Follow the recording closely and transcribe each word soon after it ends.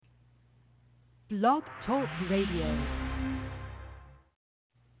Blog Talk Radio.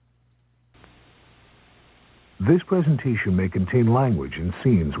 This presentation may contain language and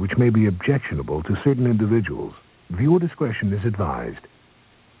scenes which may be objectionable to certain individuals. Viewer discretion is advised.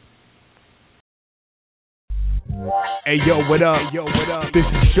 Hey yo, what up? This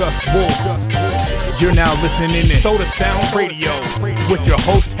is Just Wolf. You're now listening to Sota Sound Radio with your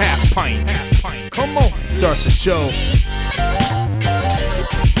host Half Pint. Come on, start the show.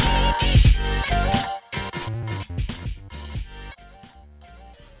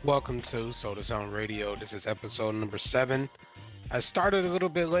 Welcome to Sota Sound Radio. This is episode number 7. I started a little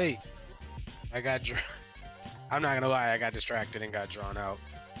bit late. I'm not gonna lie, I got distracted and got drawn out.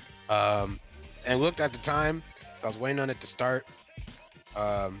 And looked at the time. I was waiting on it to start.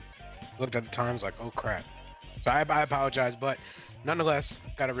 Looked at the time, was like, oh crap. So I apologize, but nonetheless,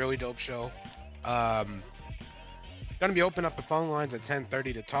 got a really dope show. Gonna be opening up the phone lines at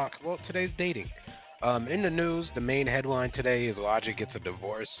 10:30 to talk. Well, today's dating. In the news, the main headline today is Logic gets a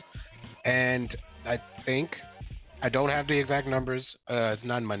divorce. And I think, I don't have the exact numbers, it's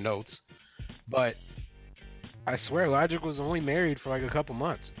not in my notes, but I swear Logic was only married for like a couple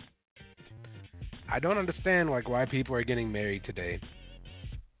months. I don't understand why people are getting married today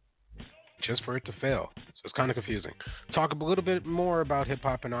just for it to fail. So it's kind of confusing. Talk a little bit more about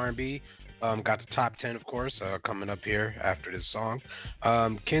hip-hop and R&B. Got the top 10, of course, coming up here after this song.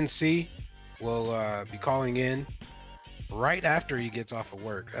 Ken C will be calling in right after he gets off of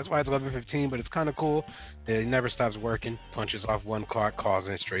work. That's why it's 11:15, but it's kind of cool that he never stops working, punches off 1 clock, calls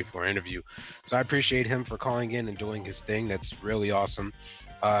in straight for an interview. So I appreciate him for calling in and doing his thing. That's really awesome.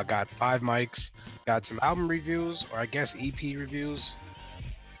 Got 5 mics, got some album reviews, or I guess EP reviews,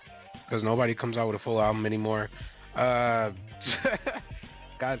 because nobody comes out with a full album anymore. Got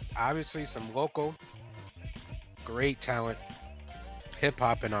obviously some local, great talent,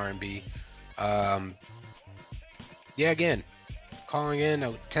 hip-hop and R&B. Again, calling in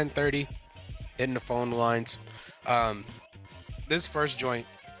at 10:30, hitting the phone lines. This first joint,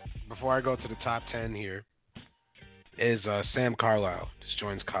 before I go to the top 10 here, is Sam Carlisle. This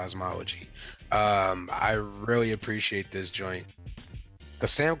joint's Cosmology. I really appreciate this joint. The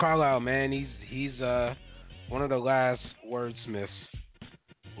Sam Carlisle, man, he's one of the last wordsmiths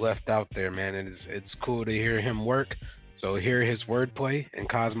left out there, man. And it's cool to hear him work. So hear his wordplay and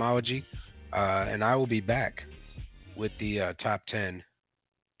Cosmology. And I will be back with the top 10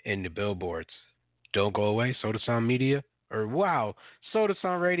 in the billboards. Don't go away. Sota Sound Media. Sota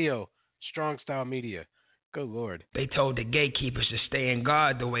Sound Radio. Strong Style Media. Good Lord. They told the gatekeepers to stay in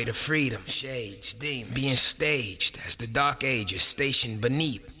guard the way to freedom. Shades, demons, being staged as the dark ages stationed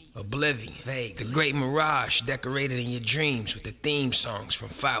beneath oblivion. Vague, the great mirage decorated in your dreams with the theme songs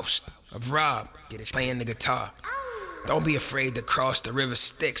from Faust. Of Rob, get it playing the guitar. Don't be afraid to cross the river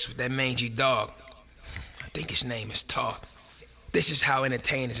Styx with that mangy dog. I think his name is Tar. This is how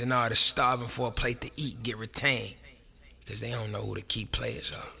entertainers and artists starving for a plate to eat get retained. Because they don't know who the key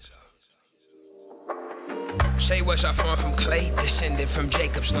players are. Say was I formed from clay, descended from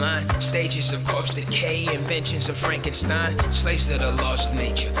Jacob's line. Stages of corpse decay, inventions of Frankenstein. Slaves of the lost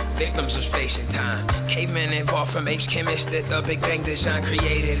nature, victims of space and time. Cavemen evolved from apes, chemists that the Big Bang design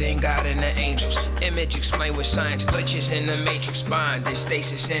created in God and the angels. Image explained with science, glitches in the matrix bind. In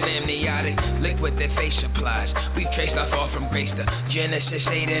stasis and amniotic, liquid that face supplies. We've traced our fall from grace to Genesis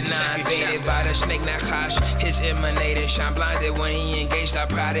 8 and 9. Invaded by the snake Nakash, his emanated shine blinded when he engaged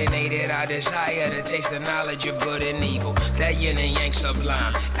our pride and aided our desire to taste the knowledge of good and evil, that yin and yang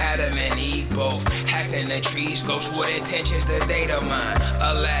sublime. Adam and Eve both hacking the trees, ghosts with intentions, the data mine.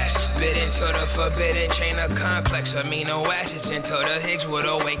 Alas, bit into the forbidden chain of complex amino acids until the Higgs would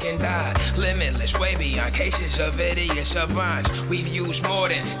awake and die. Limitless, way beyond cases of idiot savants. We've used more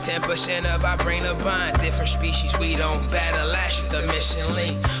than 10% of our brain to bind different species. We don't battle lash at the missing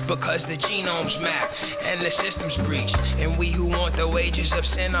link because the genome's mapped and the system's breached. And we who want the wages of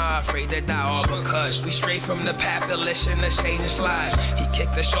sin are afraid to die, all because we stray from the path to listen to Satan's lies. He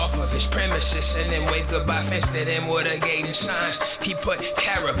kicked us off of his premises and then waved goodbye, fenced it in with a gate and signs. He put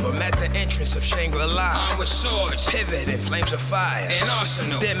cherubim at the entrance of Shangri-La, armed with swords, pivot and flames of fire, an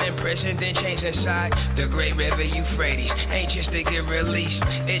arsenal. Them imprisoned and chains inside the great river Euphrates, anxious to get released,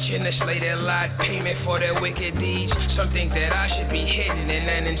 itching to slay their lot, payment for their wicked deeds. Something that I should be hidden in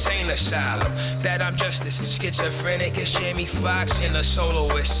an insane asylum. That I'm just as schizophrenic as Jamie Foxx in a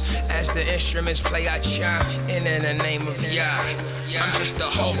soloist. As the instruments play, I chime in the name of Yah. I'm just The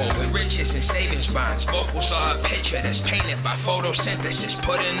ho-ho with riches and savings bonds. Vocals are a picture that's painted by photosynthesis,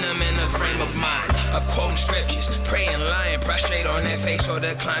 putting them in a frame of mind. Of quoting scriptures, praying, lying, prostrate on their face or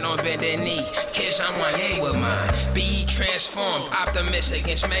decline on bended knee. Kids, I'm one with mine. Be transformed, optimist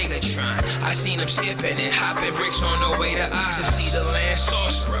against Megatron. I seen them skipping and hopping bricks on the way to Oz to see the land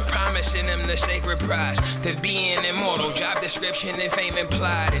sorcerer, promising them the sacred prize. The being immortal, job description and fame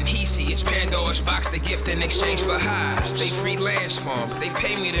implied. And he see it's Pandora's box, the gift in exchange for highs. They freelance for 'em, they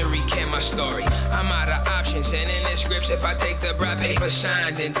pay me to recant my story. I'm out of options, and in the scripts, if I take the bribe paper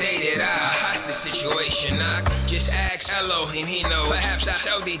signed and dated, I hostage situation. I just ask Elohim, he knows. Perhaps I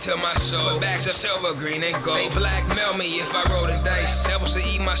sell thee to my soul, bags of silver, green, and gold. They blackmail me if I roll the dice. Devils to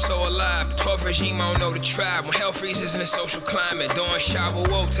eat my soul alive. 12th regime, I don't know the tribe. When hell freezes in the social climate, doing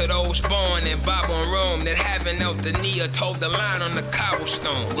Shavuot to those born in Bible and Rome that haven't knelt the knee or told the line on the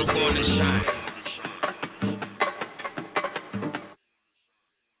cobblestone. We're born to shine.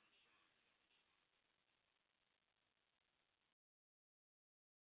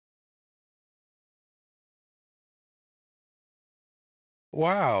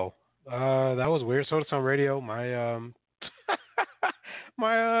 Wow. That was weird. Sota Sound Radio. My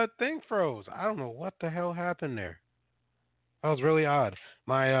my thing froze. I don't know what the hell happened there. That was really odd.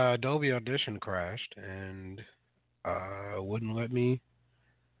 My Adobe Audition crashed and wouldn't let me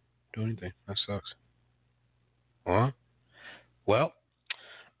do anything. That sucks. Huh? Well,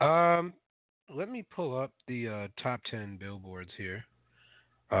 let me pull up the top 10 billboards here.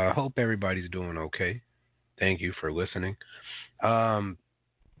 Hope everybody's doing okay. Thank you for listening.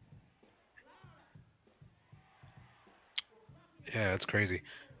 Yeah, that's crazy.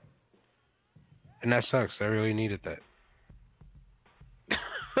 And that sucks. I really needed that.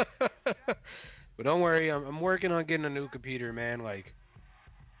 But don't worry, I'm working on getting a new computer, man. Like,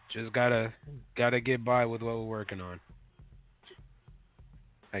 just gotta get by with what we're working on,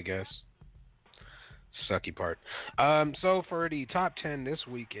 I guess. Sucky part. So for the top 10 this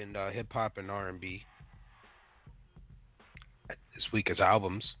week in hip hop and R&B, this week is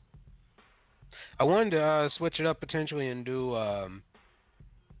albums. I wanted to switch it up potentially and do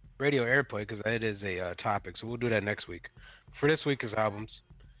radio airplay because it is a topic, so we'll do that next week. For this week is albums.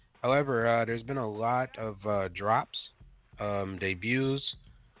 However, there's been a lot of drops, debuts,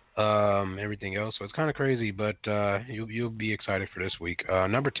 everything else, so it's kind of crazy, but you'll be excited for this week.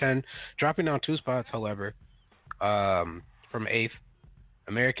 Number 10, dropping down 2 spots, however, from 8th,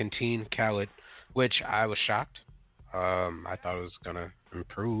 American Teen Khaled, which I was shocked. I thought it was going to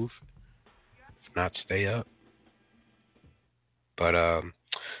improve, if not stay up. But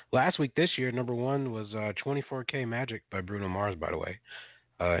last week this year, number 1 was 24K Magic by Bruno Mars, by the way.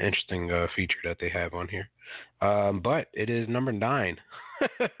 Interesting feature that they have on here. But it is number 9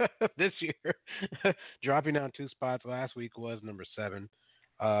 this year. Dropping down 2 spots. Last week was number 7.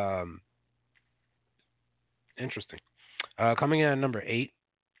 Interesting. Coming in at number 8.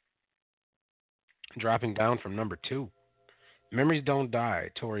 Dropping down from number 2. Memories Don't Die,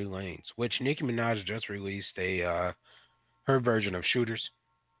 Tory Lanez, which Nicki Minaj just released her version of Shooters.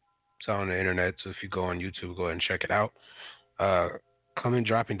 It's on the internet, so if you go on YouTube, go ahead and check it out.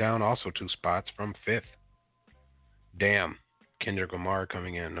 Dropping down also 2 spots from 5th. Damn, Kendrick Lamar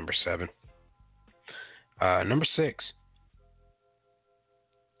coming in at number 7. Number 6,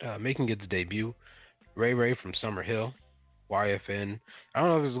 making its debut, Ray Ray from Summer Hill, YFN. I don't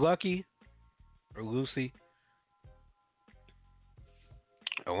know if it's Lucky or Lucy.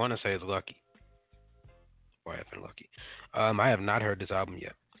 I want to say it's Lucky. YFN Lucky. I have not heard this album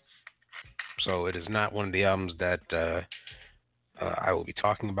yet, so it is not one of the albums that I will be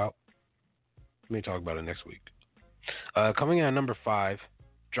talking about. Let me talk about it next week. Coming in at number 5,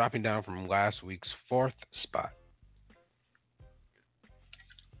 dropping down from last week's 4th spot.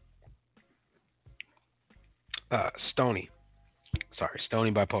 Stoney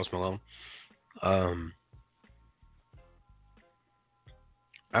by Post Malone.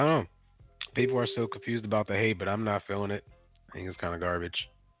 I don't know. People are still confused about the hate, but I'm not feeling it. I think it's kind of garbage.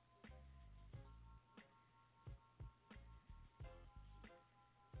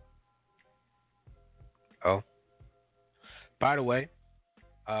 Oh. By the way,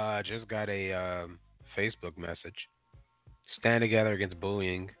 I just got a Facebook message. Stand together against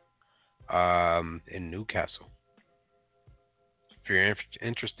bullying in Newcastle. If you're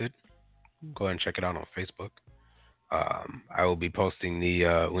interested, go ahead and check it out on Facebook. I will be posting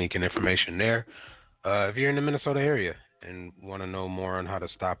the link and information there. If you're in the Minnesota area and want to know more on how to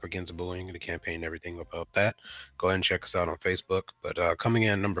stop against bullying, the campaign and everything about that, go ahead and check us out on Facebook. But coming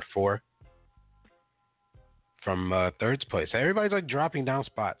in number 4 from 3rd place. Everybody's like dropping down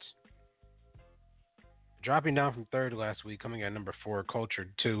spots. Dropping down from third last week, coming at number 4,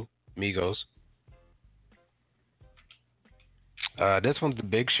 Cultured 2, Migos. This one's the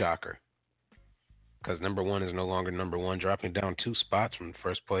big shocker, because number 1 is no longer number 1, dropping down 2 spots from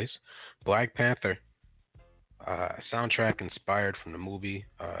first place. Black Panther, soundtrack inspired from the movie,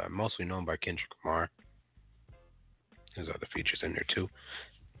 mostly known by Kendrick Lamar. There's other features in there too.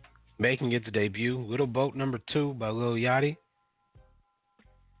 Making its debut, Little Boat number 2 by Lil Yachty.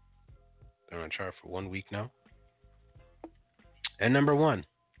 They're on chart for 1 week now. And number 1,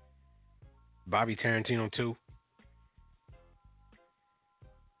 Bobby Tarantino 2.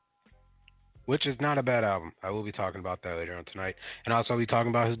 Which is not a bad album. I will be talking about that later on tonight. And also I'll be talking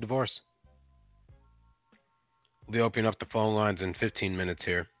about his divorce. We'll be opening up the phone lines in 15 minutes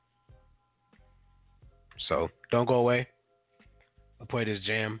here. So don't go away. I'll play this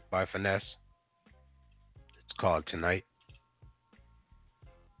jam by Finesse. It's called Tonight.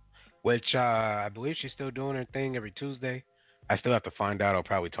 Which I believe she's still doing her thing every Tuesday. I still have to find out. I'll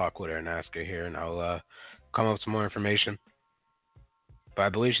probably talk with her and ask her here, and I'll come up with some more information. But I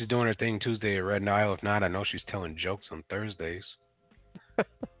believe she's doing her thing Tuesday at Red Nile. If not, I know she's telling jokes on Thursdays.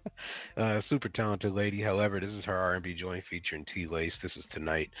 Super talented lady. However, this is her R&B joint featuring T-Lace. This is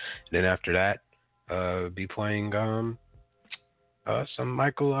Tonight. And then after that, be playing some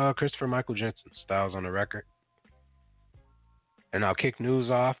Christopher Michael Jensen styles on the record. And I'll kick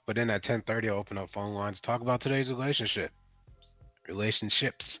news off, but then at 10:30 I'll open up phone lines to talk about today's relationships.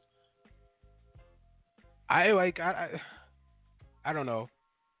 I don't know.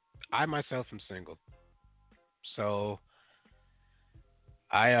 I myself am single. So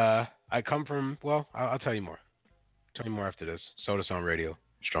I come from, well, I'll tell you more. Tell you more after this. Sota Sound Radio,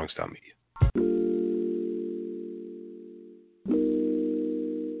 Strong Style Media.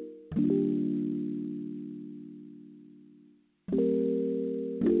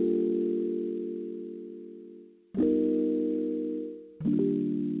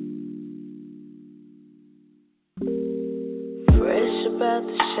 About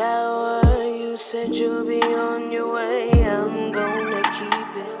the shower, you said you'll be on your way. I'm gonna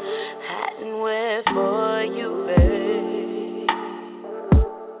keep it hot and wet for you, babe.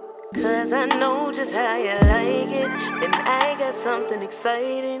 'Cause I know just how you like it, and I got something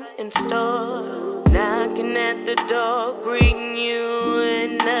exciting in store. Knocking at the door, greeting you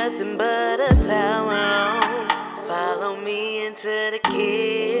with nothing but a towel on. Follow me into the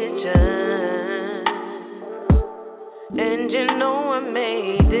kitchen. And you know I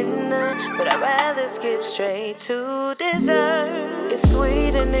made dinner, but I'd rather skip straight to dessert. It's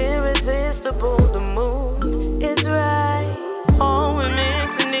sweet and irresistible, the mood is right. All we're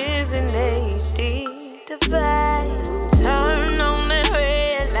missing is an HD device. Turn on the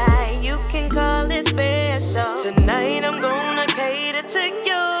red light, you can call it special. Tonight I'm gonna cater to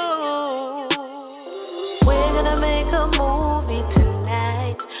you. We're gonna make a movie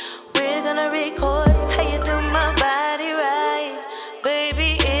tonight. We're gonna record how you do my body.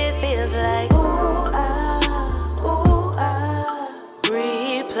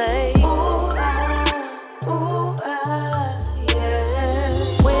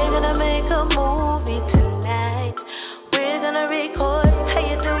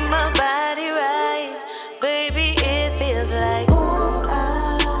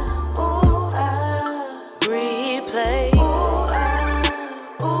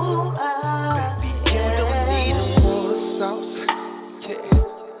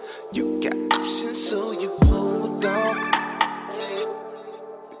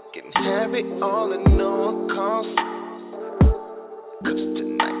 All at no cost, 'cause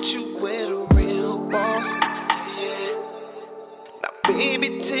tonight you wear the real boss. Yeah. Now baby,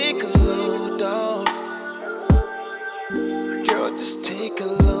 take a load off. Girl, just take a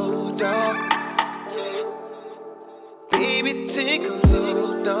load off. Yeah. Baby, take a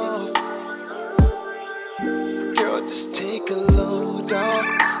load off. Girl, just take a load off.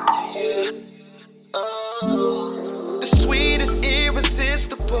 Yeah. Oh, the sweetest,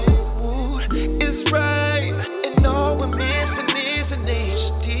 irresistible is right, and all we're missing is an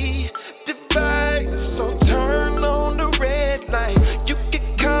HD device. So turn on the red light, you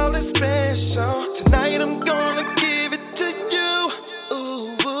can call it special. Tonight I'm gonna give it to you.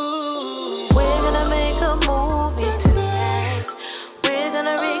 Ooh. We're gonna make a movie tonight. We're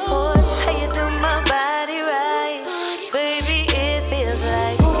gonna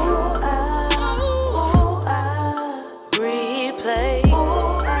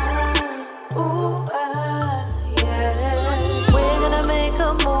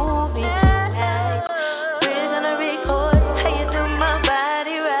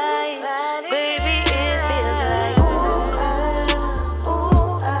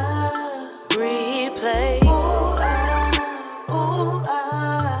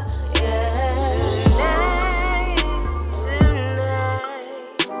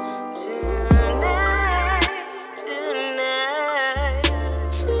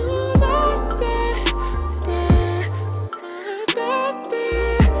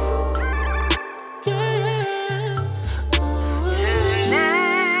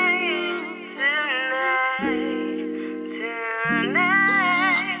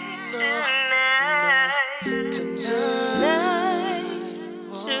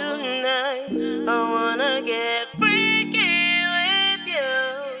I wanna get freaky with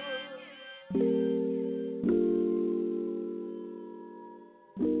you.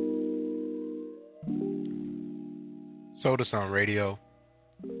 Sota Sound Radio.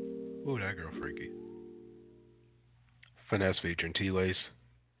 Ooh, that girl freaky. Finesse featuring T-Lace.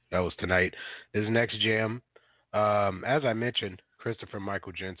 That was tonight. This next jam, as I mentioned, Christopher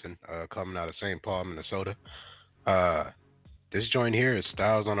Michael Jensen, coming out of St. Paul, Minnesota. This joint here is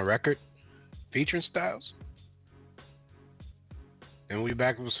Styles on a Record, featuring Styles. And we'll be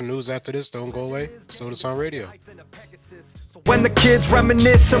back with some news after this. Don't go away. Sota Sound Radio. When the kids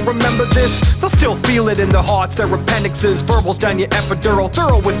reminisce and remember this, they'll still feel it in their hearts. Their appendixes, verbals down your epidural,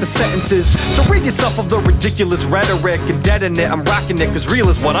 thorough with the sentences. So rid yourself of the ridiculous rhetoric and deaden it. I'm rocking it cause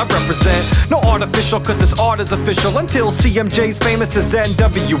real is what I represent. No artificial cause this art is official until CMJ's famous as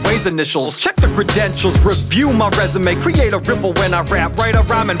NWA's initials. Check the credentials, review my resume, create a ripple when I rap, write a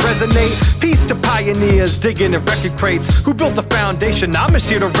rhyme and resonate. Peace to pioneers digging in record crates who built the foundation. I'm just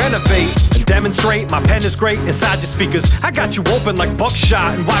here to renovate and demonstrate. My pen is great inside your speakers. I got you open like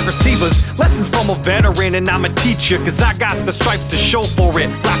buckshot and wide receivers. Lessons from a veteran and I'm a teacher cause I got the stripes to show for it.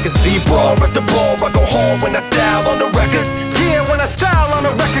 Like a zebra. At the ball, I go home when I style on the record. Yeah, when I style on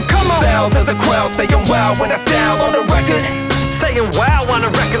the record, come on. Styles in the crowd saying wow when I style on the record. Saying wow on the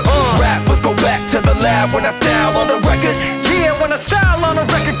record, Rappers go back to the lab when I style on the record. Yeah, when I style on the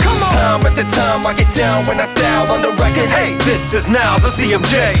record, come on. Time at the time I get down when I style on the record. Hey, this is now the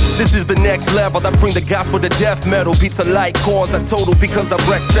CMJ. This is the next level. I bring the gospel to death metal. Beats of light, cause I total because I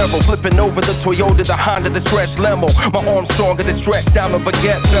wrecked several. Flipping over the Toyota, the Honda, the stretch limo. My arms stronger than stretched down a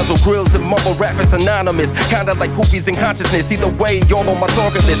baguette bezel. Grills and mumble rappers anonymous. Kinda like hoopies in consciousness. Either way, y'all on my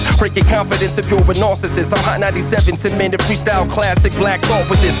target list. Breaking confidence if you're a narcissist. I'm Hot 97, 10-minute freestyle classic, black thought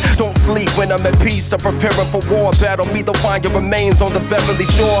with this. Don't sleep when I'm at peace. I'm preparing for war. Battle me, they'll find your remains on the Beverly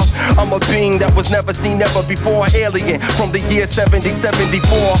Shore. I'm a being that was never seen ever before. Alien from the year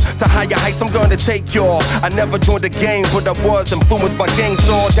 70-74 to higher heights. I'm gonna take y'all. I never joined the game, but I was influenced by gang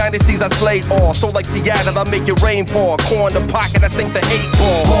saw. Dynasties I slayed all. So like Seattle, I make it rain fall. Core in the pocket, I think the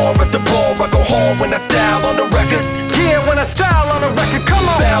 8-ball. Ball at the ball, I go home when I style on the record. Yeah, when I style on the record, come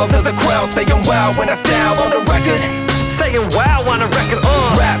on. Styles in the crowd saying wow when I style on the record. Saying wow on the record,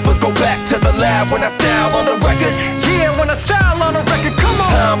 Rappers go back to the lab when I style on the record. Yeah, when I style on the record, come on.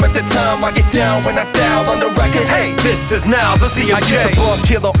 Time at the time I get down when I style on the record. Hey, this is now the CMJ. I get the boss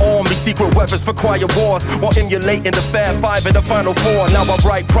killer on me, secret weapons for quiet wars, while emulating the Fab Five and the Final Four. Now I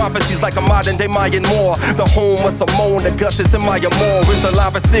write prophecies like a modern day Mayan Moore. The home of Simone, the Gus's and Maya Moore. It's a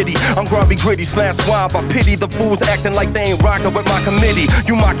lava city, I'm grubby gritty, slash swab. I pity the fools acting like they ain't rocking with my committee.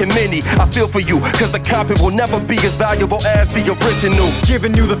 You mocking many, I feel for you, cause the copy will never be as valuable as the original.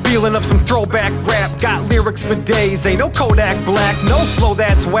 Giving you the feeling of some throwback rap. Got lyrics for days, ain't no Kodak Black. No flow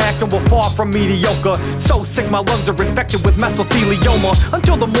that's whack and we're far from mediocre. So sick my lungs are infected with mesothelioma.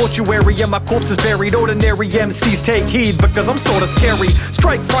 Until the mortuary and my corpse is buried. Ordinary MCs take heed because I'm sorta scary.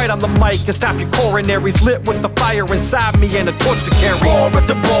 Strike right on the mic and stop your coronaries. Lit with the fire inside me and a torch to carry. Ball at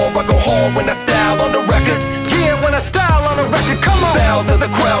the ball, I go home when I style on the record. Yeah, when I style on the record, come on. Styles in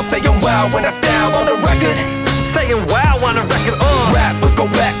the crowd saying wow when I style on the record. Saying wow on the record, Rappers go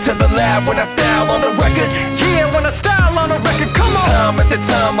back to the lab when I style on the record. Yeah, when I style on the record, come on. Time at the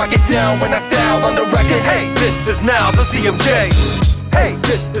time I get down when I style on the record. Hey, this is now the CMJ. Hey,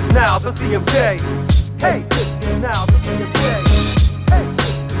 this is now the CMJ. Hey, this is now the CMJ. Hey,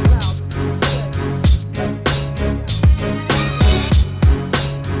 this is now the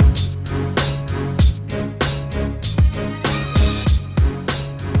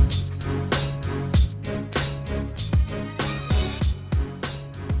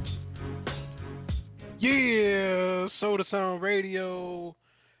Yeah, Sota Sound Radio.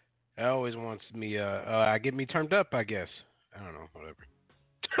 It always wants me, get me turned up, I guess. I don't know, whatever.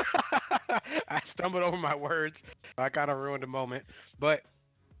 I stumbled over my words. I kind of ruined the moment, but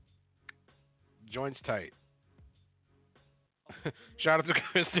joint's tight. Shout out to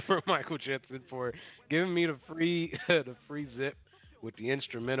Christopher Michael Jensen for giving me the free zip with the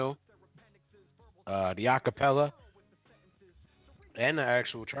instrumental, the acapella, and the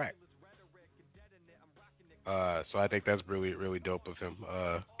actual track. So I think that's really, really dope of him.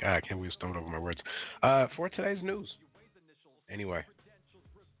 God, I can't believe I stumbled over my words. For today's news. Anyway.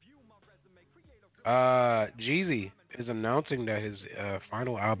 Jeezy is announcing that his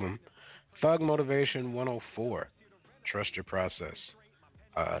final album, Thug Motivation 104, Trust Your Process.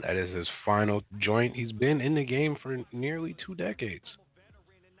 That is his final joint. He's been in the game for nearly 2 decades.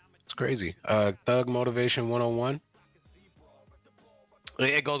 It's crazy. Thug Motivation 101.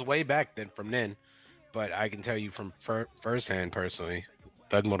 It goes way back from then. But I can tell you from firsthand, personally,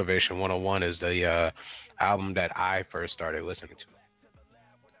 Thug Motivation 101 is the album that I first started listening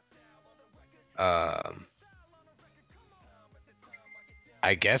to.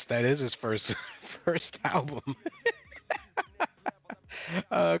 I guess that is his first album.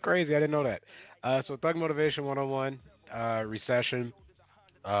 Crazy, I didn't know that. So Thug Motivation 101, Recession,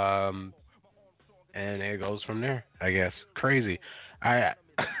 and it goes from there, I guess. Crazy. I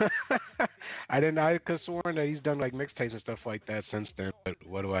I could have sworn that he's done like mixtapes and stuff like that since then, but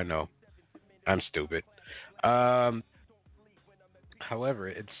what do I know? I'm stupid. However,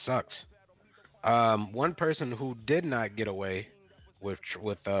 it sucks. One person who did not get away with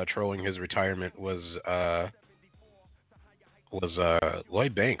trolling his retirement was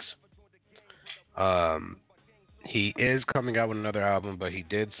Lloyd Banks. He is coming out with another album, but he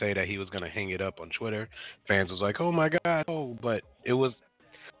did say that he was gonna hang it up on Twitter. Fans was like, "Oh my God!" Oh, but it was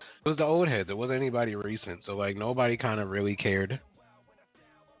the old heads. It wasn't anybody recent, so like nobody kind of really cared.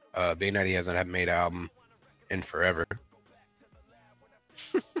 Being that he hasn't made an album in forever.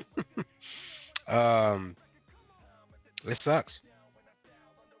 It sucks.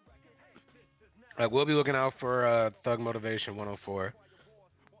 We'll be looking out for Thug Motivation 104.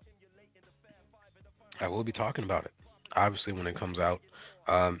 I will be talking about it, obviously, when it comes out.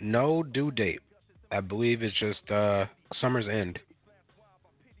 No due date. I believe it's just summer's end.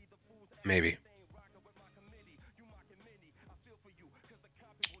 Maybe.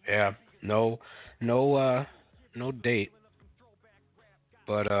 Yeah. No date.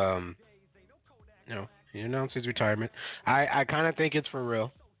 But he announced his retirement. I kind of think it's for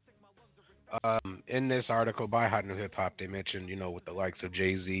real. In this article by Hot New Hip Hop, they mentioned, with the likes of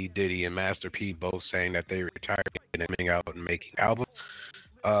Jay-Z, Diddy, and Master P both saying that they retired and coming out and making albums.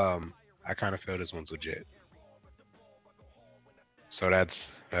 I kind of feel this one's legit. So that's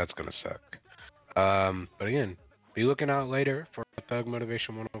gonna suck. But again, be looking out later for Thug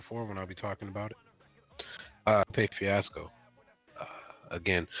Motivation 104 when I'll be talking about it. Pay Fiasco.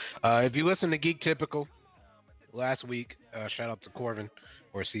 Again, if you listen to Geek Typical last week, shout out to Corvin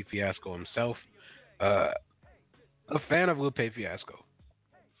or C Fiasco himself. A fan of Lupe Fiasco.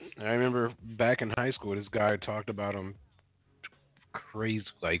 I remember back in high school, this guy talked about him crazy,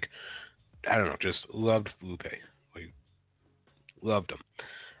 like, I don't know, just loved Lupe. Like, loved him.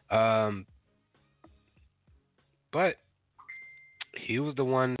 But he was the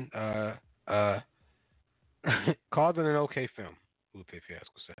one called it an okay film, Lupe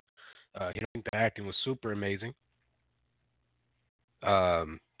Fiasco said. He don't think the acting was super amazing.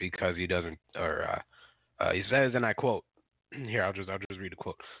 Because he doesn't, or he says, and I quote, here, I'll just read the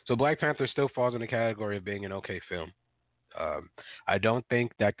quote. So Black Panther still falls in the category of being an okay film. I don't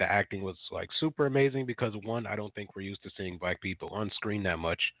think that the acting was like super amazing because, one, I don't think we're used to seeing black people on screen that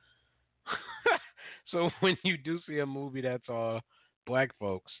much. So when you do see a movie that's all black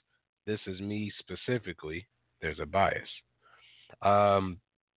folks, this is me specifically, there's a bias. Of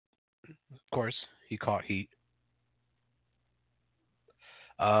course, he caught heat.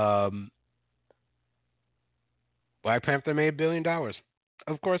 Black Panther made $1 billion.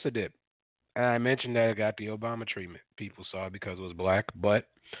 Of course it did. And I mentioned that it got the Obama treatment. People saw it because it was black, but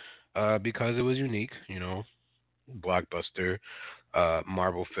because it was unique, blockbuster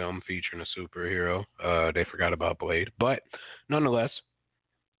Marvel film featuring a superhero. They forgot about Blade. But nonetheless,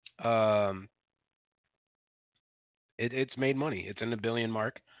 it's made money. It's in the $1 billion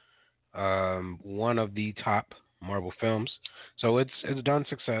mark. One of the top Marvel films. So it's done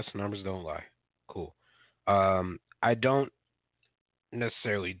success. Numbers don't lie. Cool. I don't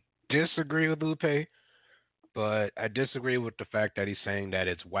necessarily disagree with Lupe, but I disagree with the fact that he's saying that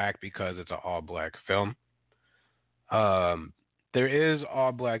it's whack because it's an all-black film. There is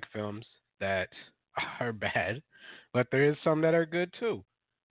all-black films that are bad, but there is some that are good too.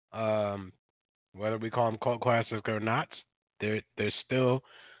 Whether we call them cult classics or not, they're still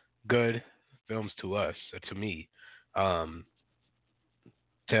good films to us, to me.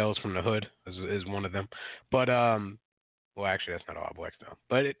 Tales from the Hood is one of them. But, well, actually, that's not all black film.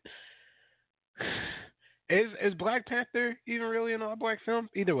 But is Black Panther even really an all black film?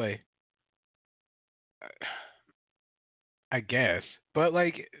 Either way, I guess. But,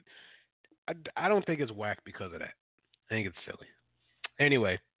 like, I don't think it's whack because of that. I think it's silly.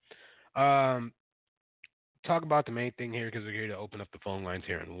 Anyway, talk about the main thing here because we're here to open up the phone lines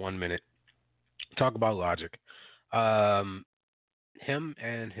here in 1 minute. Talk about Logic. Him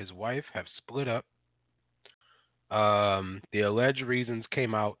and his wife have split up. The alleged reasons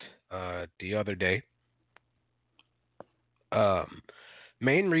came out the other day.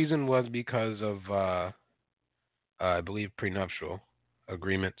 Main reason was because of I believe prenuptial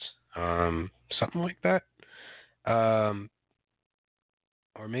agreements, something like that.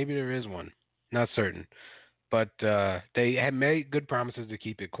 or maybe there is one. Not certain. But they had made good promises to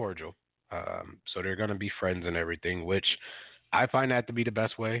keep it cordial. So they're going to be friends and everything, which I find that to be the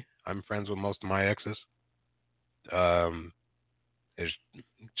best way. I'm friends with most of my exes. It's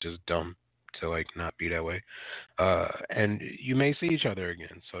just dumb to like not be that way. And you may see each other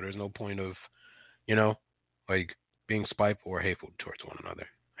again, so there's no point of, like being spiteful or hateful towards one another,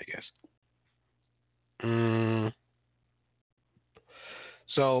 I guess.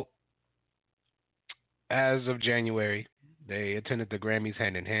 So, as of January, they attended the Grammys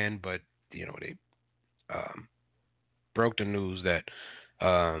hand in hand, but they broke the news that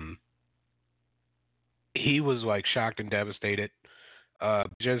he was like shocked and devastated.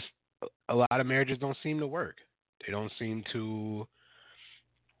 Just a lot of marriages don't seem to work. They don't seem to,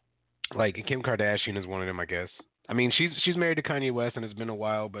 like, Kim Kardashian is one of them, I guess. I mean, she's married to Kanye West, and it's been a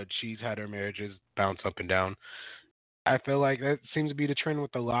while, but she's had her marriages bounce up and down. I feel like that seems to be the trend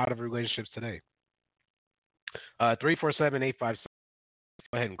with a lot of relationships today. 347-857. Go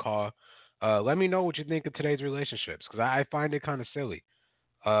ahead and call. Let me know what you think of today's relationships, because I find it kind of silly.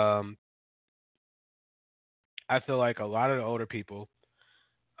 I feel like a lot of the older people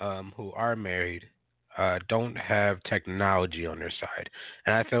who are married don't have technology on their side.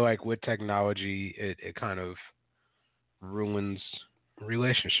 And I feel like with technology, it kind of ruins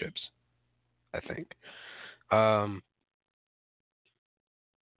relationships, I think.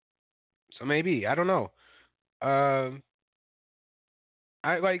 So maybe, I don't know. I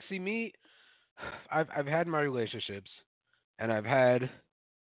like, see me, I've had my relationships, and I've had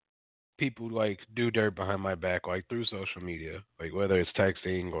people like do dirt behind my back, like through social media, like whether it's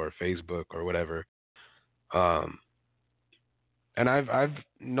texting or Facebook or whatever. And I've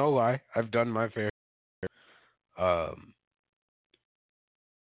no lie, I've done my fair share.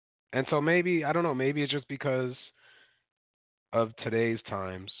 And so maybe, I don't know, maybe it's just because of today's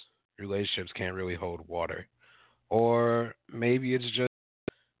times, relationships can't really hold water. Or maybe it's just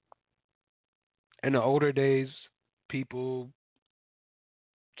in the older days, people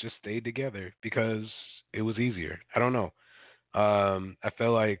just stayed together because it was easier. I don't know. I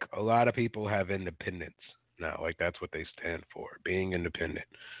feel like a lot of people have independence now. Like, that's what they stand for, being independent.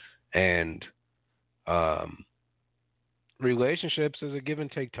 And relationships is a give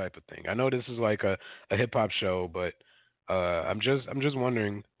and take type of thing. I know this is like a hip hop show, but I'm just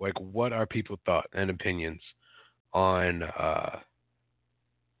wondering, like, what are people's thoughts and opinions on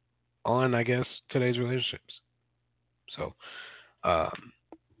I guess today's relationships. So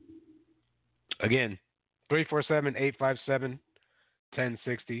again, 347-857-1060.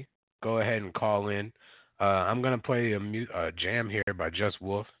 Go ahead and call in. I'm gonna play a jam here by Just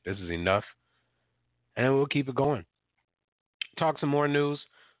Wolf. This is enough, and we'll keep it going. Talk some more news.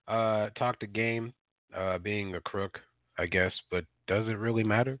 Talk the game being a crook, I guess, but does it really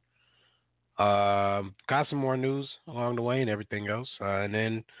matter? Got some more news along the way and everything else. And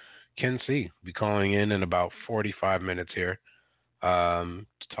then Ken C will be calling in about 45 minutes here to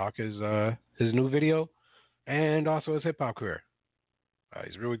talk his new video and also his hip-hop career.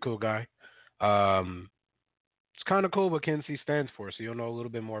 He's a really cool guy. It's kind of cool what Ken C stands for, so you'll know a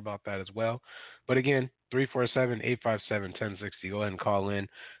little bit more about that as well. But again, 347-857-1060. Go ahead and call in.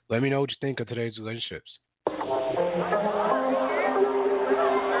 Let me know what you think of today's relationships.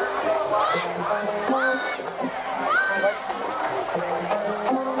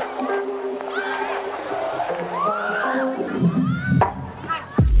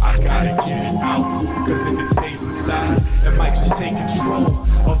 I gotta get it out, cause if it stays inside, it might just take control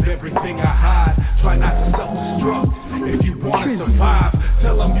of everything I hide. Try not to self-destruct. If you wanna survive,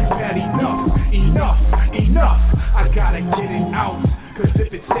 tell them you've had enough. I gotta get it out, cause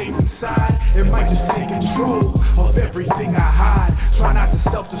if it stays inside, it might just take control of everything I hide. Try not to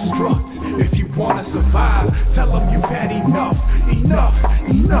self-destruct. If you wanna survive, tell them you've had enough.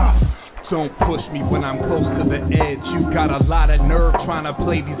 Don't push me when I'm close to the edge. You got a lot of nerve trying to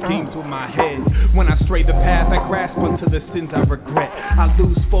play these games with my head. When I stray the path, I grasp onto the sins I regret. I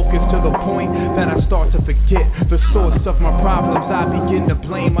lose focus to the point that I start to forget the source of my problems. I begin to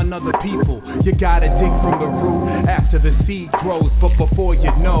blame on other people. You gotta dig from the root after the seed grows. But before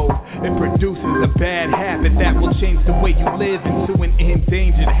you know, it produces a bad habit that will change the way you live into an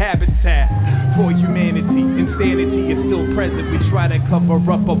endangered habitat. For humanity, insanity is still present. We try to cover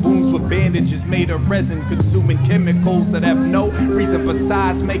up our wounds with bandages made of resin, consuming chemicals that have no reason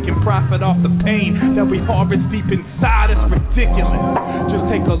besides making profit off the pain that we harvest deep inside. It's ridiculous.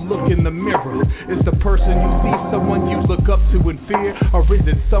 Just take a look in the mirror. Is the person you see someone you look up to in fear, or is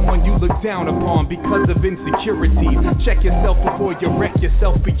it someone you look down upon because of insecurity? Check yourself before you wreck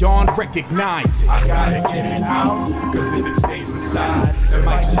yourself beyond recognizing. I gotta get it out, cause if it stays inside, it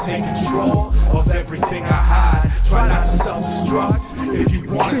just take control of everything I hide. Try not to self-destruct. If you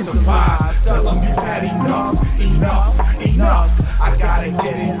want to survive, tell them you've had enough, enough, enough. I gotta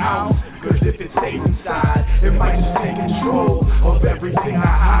get it out, cause if it stays inside, it might just take control of everything I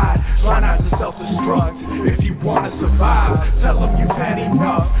hide. Try not to self-destruct. If you want to survive, tell them you've had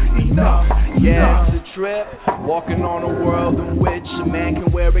enough, enough, yeah, enough. it's a trip, walking on a world in which a man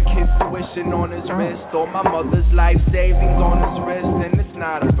can wear a kid's tuition on his wrist, or my mother's life savings on his wrist, and it's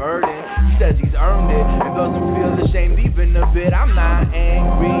not a burden. He says he's earned it and doesn't feel ashamed even a bit. I'm not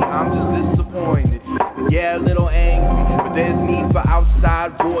angry, I'm just disappointed. Yeah, a little angry, but there's need for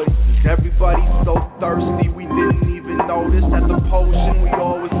outside voices. Everybody's so thirsty, we didn't even notice that the potion we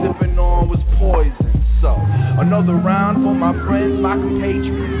all was sipping on was poison. So, another round for my friends, my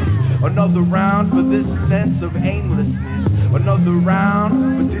compatriots. Another round for this sense of aimlessness. Another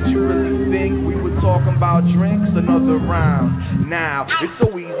round, but did you really think we were talking about drinks? Another round. Now, it's so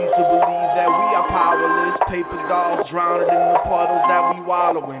easy to believe that we are powerless. Paper dolls drowning in the puddles that we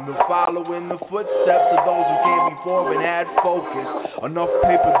wallow in. But following the footsteps of those who came before and had focus. Enough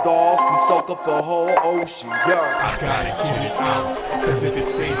paper dolls can soak up a whole ocean. Yo, I gotta get it out, cause if it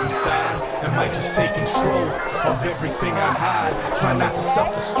stays inside, it might just take control of everything I hide. Try not to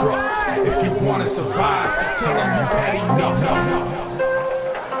self-destruct. If you wanna survive, tell them you've had enough.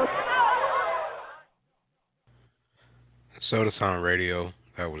 Sota Sound Radio,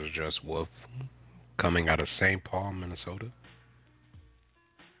 that was just Wolf, coming out of St. Paul, Minnesota.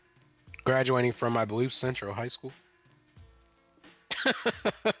 Graduating from, I believe, Central High School.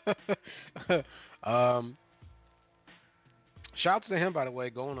 Shouts to him, by the way,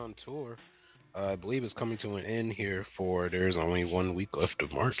 going on tour. I believe it's coming to an end here there's only 1 week left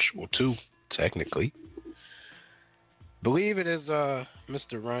of March. Well, 2, technically. Believe it is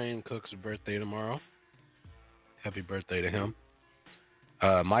Mr. Ryan Cook's birthday tomorrow. Happy birthday to him.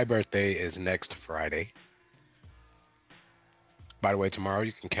 My birthday is next Friday. By the way, tomorrow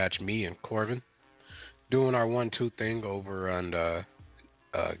you can catch me and Corbin doing our 1-2 thing over on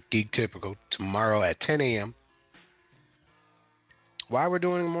Geek Typical tomorrow at 10 a.m. Why we're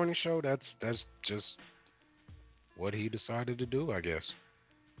doing a morning show, that's just what he decided to do, I guess.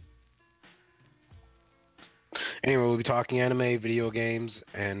 Anyway, we'll be talking anime, video games,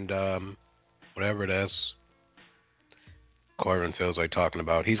 and whatever it is Corbin feels like talking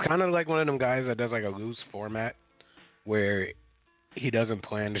about. He's kind of like one of them guys that does like a loose format where he doesn't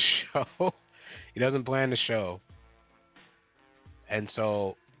plan the show. He doesn't plan the show. And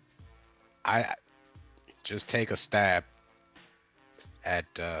so I just take a stab at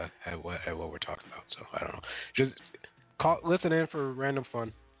what we're talking about. So I don't know. Just listen in for random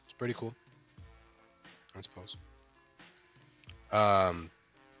fun. It's pretty cool, I suppose. I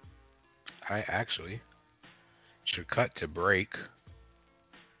actually should cut to break.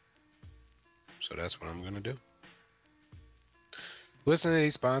 So that's what I'm gonna do. Listen to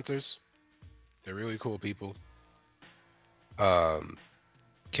these sponsors. They're really cool people.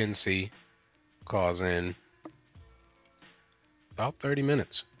 Kinsey calls in about 30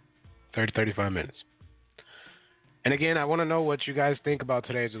 minutes. 35 minutes. And again, I want to know what you guys think about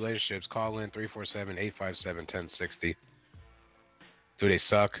today's relationships. Call in 347-857-1060. Do they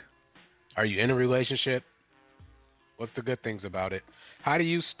suck? Are you in a relationship? What's the good things about it? How do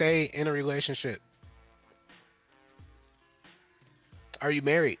you stay in a relationship? Are you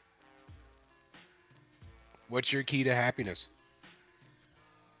married? What's your key to happiness?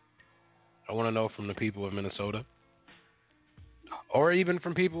 I want to know from the people of Minnesota. Or even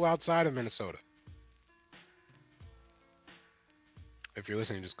from people outside of Minnesota. If you're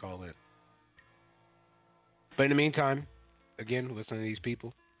listening, just call in. But in the meantime, again, listen to these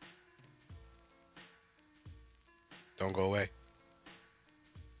people. Don't go away.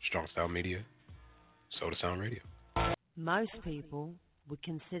 Strong Style Media, Sota Sound Radio. Most people would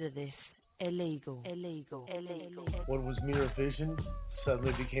consider this illegal. What was mere vision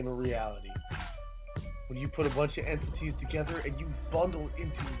suddenly became a reality. When you put a bunch of entities together and you bundle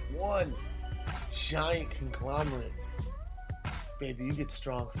into one giant conglomerate, baby, you get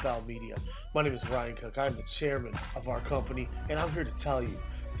Strong Style Media. My name is Ryan Cook. I'm the chairman of our company, and I'm here to tell you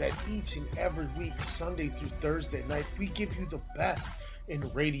that each and every week, Sunday through Thursday night, we give you the best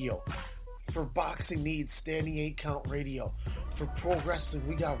in radio. For boxing needs, Standing 8 Count Radio. For pro wrestling,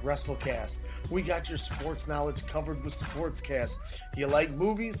 we got WrestleCast. We got your sports knowledge covered with Sportscast. You like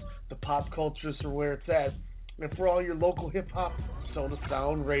movies? The pop cultures are where it's at. And for all your local hip-hop, Sota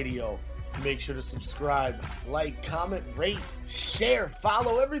Sound Radio. Make sure to subscribe, like, comment, rate, share,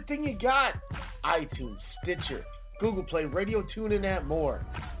 follow everything you got. iTunes, Stitcher, Google Play, Radio Tune, and that more.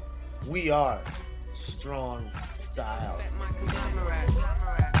 We are Strong Style.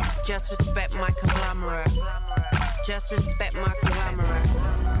 Just respect my conglomerate. Just respect my conglomerate.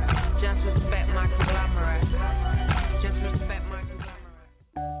 Just respect my conglomerate. Just respect my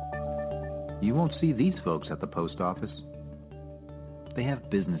conglomerate. You won't see these folks at the post office. They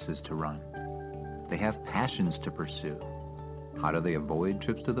have businesses to run. They have passions to pursue. How do they avoid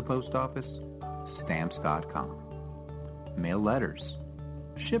trips to the post office? Stamps.com. Mail letters.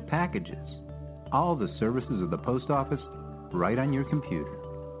 Ship packages. All the services of the post office right on your computer.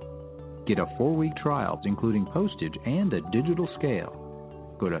 Get a 4-week trial, including postage and a digital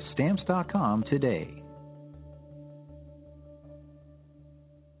scale. Go to Stamps.com today.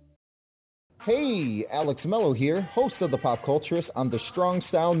 Hey, Alex Mello here, host of The Pop Culturist on the Strong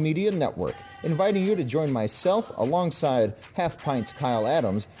Sound Media Network, inviting you to join myself alongside Half Pint's Kyle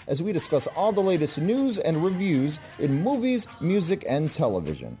Adams as we discuss all the latest news and reviews in movies, music, and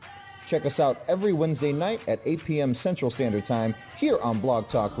television. Check us out every Wednesday night at 8 p.m. Central Standard Time here on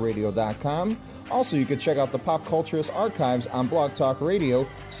blogtalkradio.com. Also, you can check out the Pop Culturist archives on Blog Talk Radio,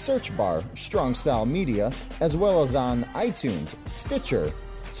 search bar Strong Style Media, as well as on iTunes, Stitcher,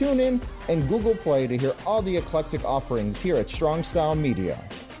 TuneIn, and Google Play to hear all the eclectic offerings here at Strong Style Media.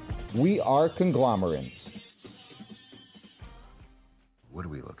 We are conglomerates. What are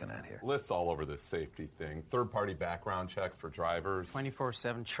we looking at here? Lists all over this safety thing. Third-party background checks for drivers.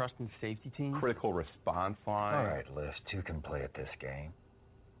 24/7 trust and safety team. Critical response line. All right, List, two can play at this game.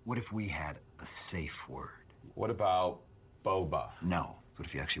 What if we had a safe word? What about boba? No. But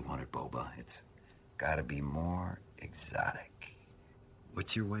if you actually wanted boba, it's got to be more exotic.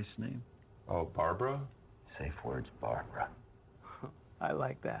 What's your wife's name? Oh, Barbara? Safe word's Barbara. I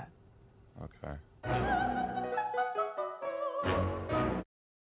like that. Okay.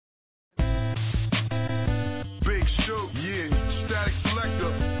 Big show, yeah. Static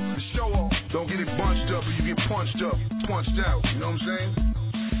selector. The show off. Don't get it bunched up or you get punched up, punched out. You know what I'm saying?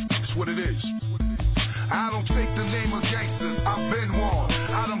 It's what it is. I don't take the name of gangsters. I've been warned.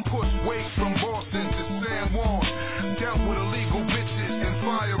 I done pushed weight from Boston to San Juan. Dealt with illegal bitches and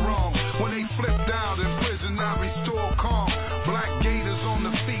firearms. When they flipped out in prison, I restore calm. Black gators on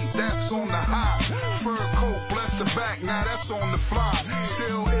the feet, that's on the high. Fur coat, bless the back, now that's on the fly.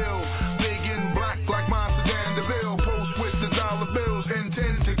 Still ill, big and black like my Sedan DeVille. Post with the dollar bills,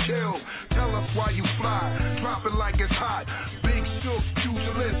 intend to kill. Tell us why you fly, drop it like it's hot. Big shook,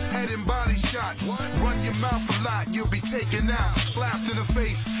 pugilist, head and body shot. Run your mouth a lot, you'll be taken out. Slapped in the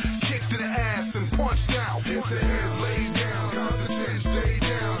face, kicked in the ass and punched out. Hit the head, lay down, count to 10, stay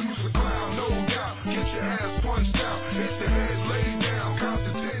down. Use a clown, no doubt, get your ass punched out. Hit the head, lay down, count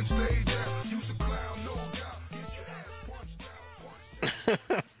to 10, stay down. Use a clown, no doubt, get your ass punched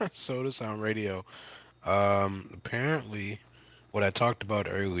out. Sota Sound Radio. Apparently, what I talked about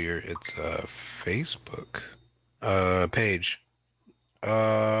earlier, it's a Facebook page.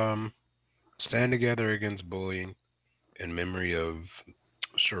 Stand Together Against Bullying in memory of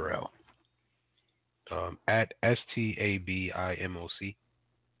Sherelle. At STABIMOC.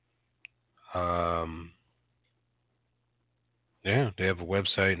 Yeah, they have a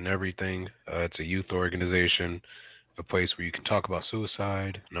website and everything. It's a youth organization, a place where you can talk about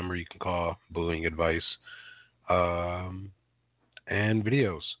suicide, number you can call, bullying advice, and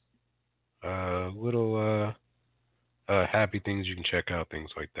videos. Little happy things you can check out,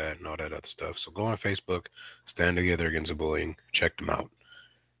 things like that, and all that other stuff. So go on Facebook, Stand Together Against Bullying, check them out.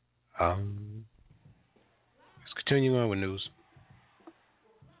 Let's continue on with news.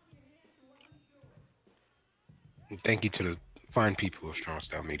 And thank you to the fine people of Strong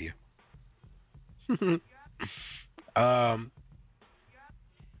Style Media. I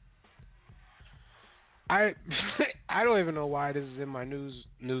don't even know why this is in my news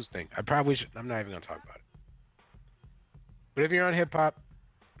thing. I probably should. I'm not even gonna talk about it. But if you're on hip hop,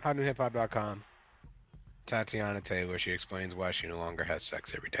 hotnewhiphop.com, Tatiana Taylor, she explains why she no longer has sex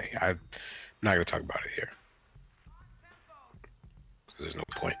every day. I'm not gonna talk about it here. There's no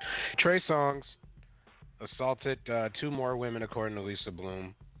point. Trey Songz assaulted 2 more women, according to Lisa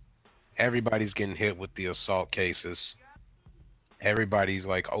Bloom. Everybody's getting hit with the assault cases. Everybody's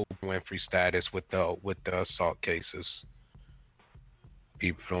like Oprah Winfrey status with the assault cases.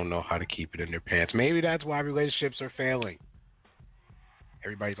 People don't know how to keep it in their pants. Maybe that's why relationships are failing.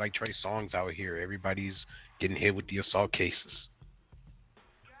 Everybody's like Trey Songz out here. Everybody's getting hit with the assault cases.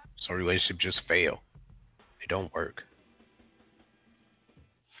 So relationships just fail. They don't work.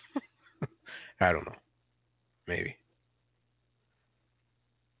 I don't know. Maybe.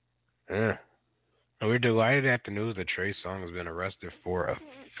 We're delighted at the news that Trey Songz has been arrested for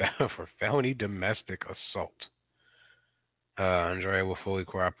for felony domestic assault. Andrea will fully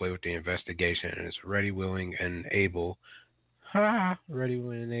cooperate with the investigation and is ready, willing, and able ready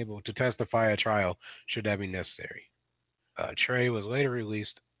when able to testify at trial should that be necessary. Trey was later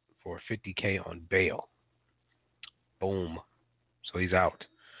released for $50K on bail. Boom. So he's out.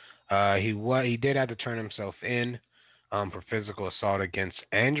 He did have to turn himself in for physical assault against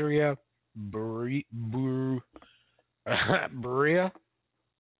Andrea Berea.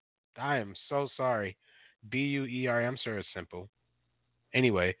 I am so sorry. Buer. I'm sure it's simple.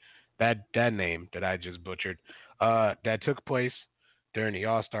 Anyway, that name that I just butchered, that took place during the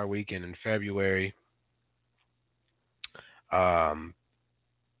All-Star Weekend in February. And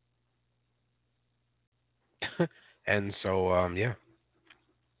so, yeah.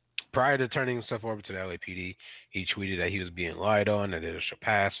 Prior to turning himself over to the LAPD, he tweeted that he was being lied on and that it should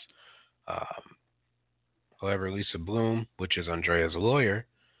pass. However, Lisa Bloom, which is Andrea's lawyer,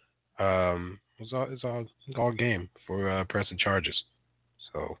 it's all game for pressing charges.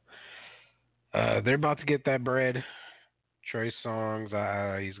 So they're about to get that bread. Trey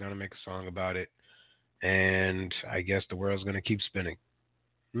Songz, he's gonna make a song about it, and I guess the world's gonna keep spinning.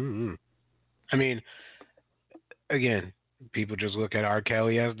 Mm-hmm. I mean, again, people just look at R.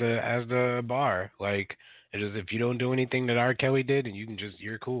 Kelly as the bar. Like, if you don't do anything that R. Kelly did, and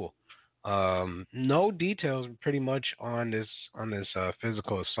you're cool. No details pretty much on this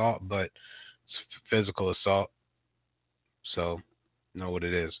physical assault, but it's physical assault, so know what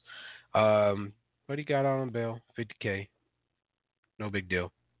it is. But he got out on bail, $50K, no big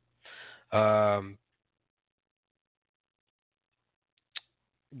deal. The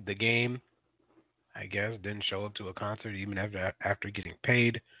Game, I guess, didn't show up to a concert even after getting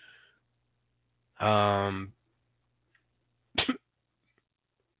paid.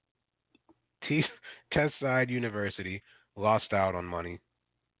 Testside University lost out on money.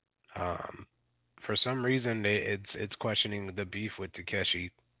 For some reason, it's questioning the beef with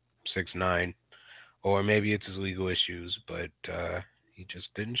Takeshi 6ix9ine, or maybe it's his legal issues, but he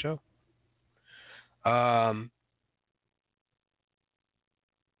just didn't show.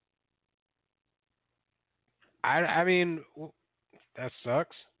 I mean, that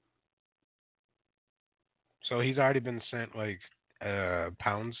sucks. So he's already been sent like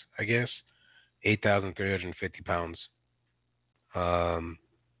pounds, I guess, 8,350 pounds. I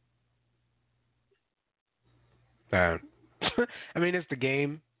mean, it's the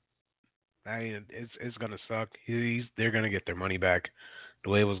Game. I mean, it's gonna suck. They're gonna get their money back.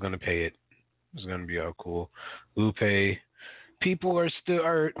 The label's gonna pay it. It's gonna be all cool. Lupe. People are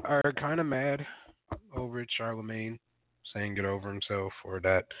still kind of mad over at Charlemagne saying get over himself, or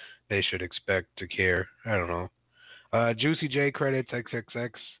that they should expect to care. I don't know. Juicy J credits XXX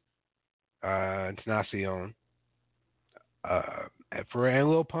Tenacion and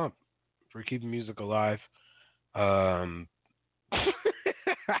Lil Pump for keeping music alive. I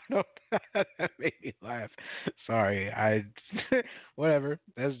don't. That made me laugh. Sorry. Whatever.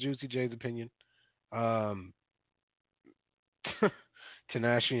 That's Juicy J's opinion.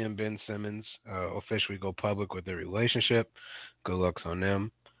 Tinashe and Ben Simmons officially go public with their relationship. Good lucks on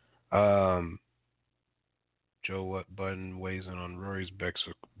them. Joe Budden weighs in on Rory's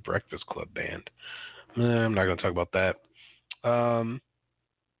Breakfast Club band. I'm not going to talk about that.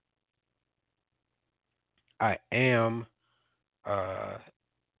 I am.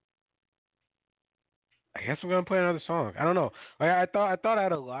 I guess I'm gonna play another song. I don't know. Like, I thought I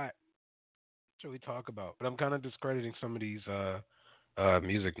had a lot to really talk about, but I'm kind of discrediting some of these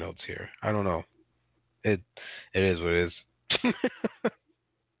music notes here. I don't know. It is what it is.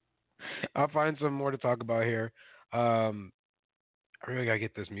 I'll find some more to talk about here. I really gotta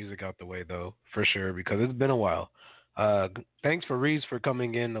get this music out the way though, for sure, because it's been a while. Thanks for Reese for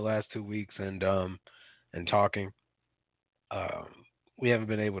coming in the last 2 weeks and talking. We haven't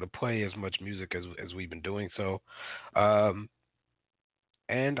been able to play as much music as we've been doing, so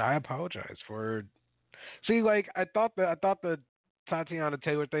and I apologize for. See, like I thought the Tatiana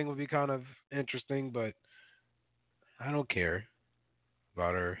Taylor thing would be kind of interesting, but I don't care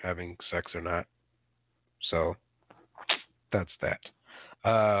about her having sex or not. So that's that.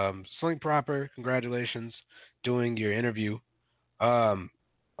 Sling Proper, congratulations doing your interview.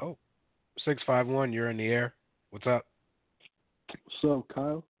 651, you're in the air. What's up? What's up,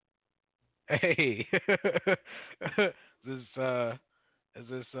 Kyle? Hey. Is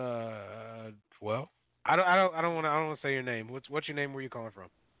this well, I don't want to say your name. What's your name? Where you calling from?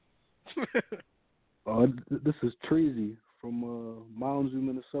 This is Treasy from Mounds View,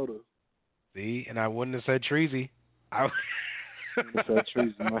 Minnesota. See, and I wouldn't have said Treasy. I said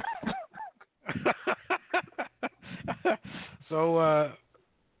Treasy, man. So,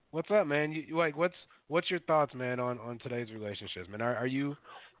 what's up, man? You like what's your thoughts, man, on today's relationships, man? Are you?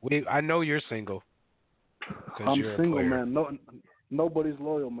 I know you're single, because I'm you're a single, player. man. Nobody's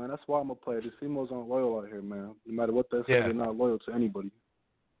loyal, man. That's why I'm a player. These females aren't loyal out here, man. No matter what they say, Yeah. they're not loyal to anybody.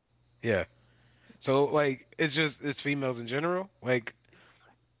 Yeah. So like, it's females in general. Like,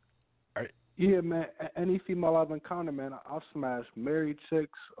 Yeah, man. Any female I've encountered, man, I've smashed married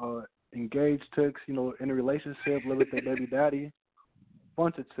chicks, engaged chicks, in a relationship, live with their baby daddy.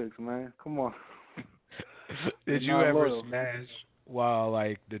 Bunch of chicks, man. Come on. did you not ever loyal. smash while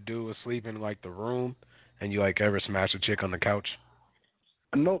like the dude was sleeping in like the room, and you like ever smash a chick on the couch?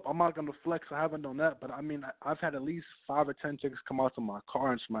 Nope, I'm not gonna flex. I haven't done that, but I mean, I've had at least 5 or 10 chicks come out to my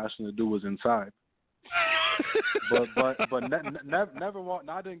car and smash, and the dude was inside. but never walk.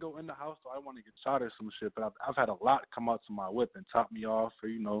 No, I didn't go in the house, so I want to get shot or some shit. But I've had a lot come out to my whip and top me off, or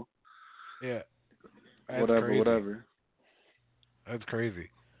Yeah. That's whatever, crazy. whatever. That's crazy.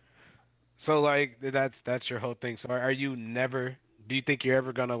 So like that's your whole thing. So are you never? Do you think you're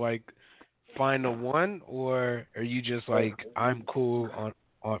ever gonna like find the one, or are you just like I'm cool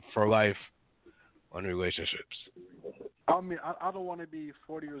on for life on relationships? I mean, I don't want to be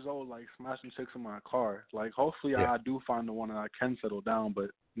 40 years old like smashing chicks in my car. Like, hopefully, Yeah. I do find the one that I can settle down. But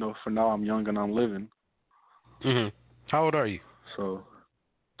for now, I'm young and I'm living. Mhm. How old are you? So,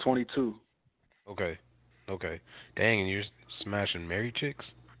 22. Okay. Dang, and you're smashing married chicks?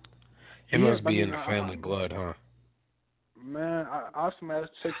 It Yeah, must I be mean, in the family blood, huh? Man, I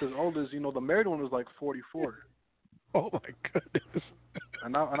smashed chicks as old as the married one was like 44. Oh my goodness.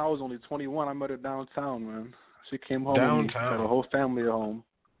 And I was only 21. I met her downtown, man. She came home with me. Downtown. Got her whole family at home.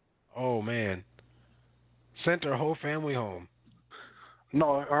 Oh man. Sent her whole family home.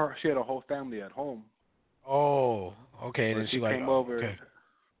 No, she had a whole family at home. Oh, okay. But And she she like, came oh, over, okay.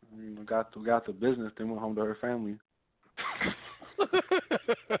 got the business, then went home to her family.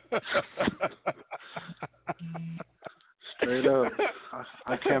 Straight up.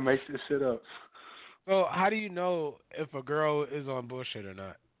 I can't make this shit up. So how do you know if a girl is on bullshit or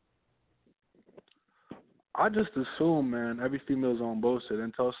not? I just assume, man, every female's on bullshit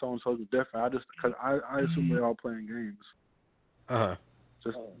until someone tells me different. Cause I assume they're all playing games.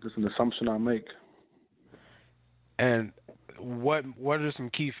 Just an assumption I make. And what are some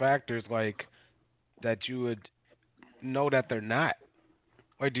key factors like that you would know that they're not?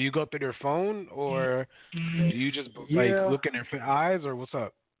 Like, do you go through their phone, or do you just like look in their eyes, or what's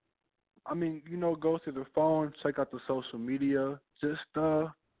up? I mean, go through the phone, check out the social media. Just I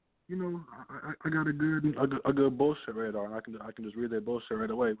got a good bullshit radar, and I can just read their bullshit right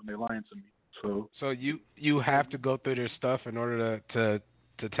away when they're lying to me. So you have to go through their stuff in order to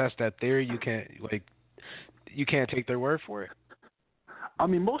test that theory. You can't take their word for it. I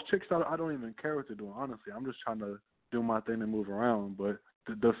mean, most chicks I don't even care what they're doing. Honestly, I'm just trying to do my thing and move around. But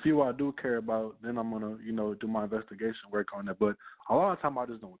the few I do care about, then I'm gonna do my investigation work on it. But a lot of the time I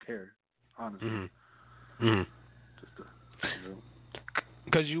just don't care. Honestly. Mm-hmm.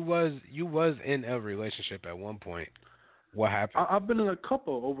 Because you was in a relationship at one point. What happened? I've been in a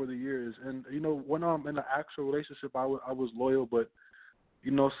couple over the years, and when I'm in an actual relationship, I was loyal, but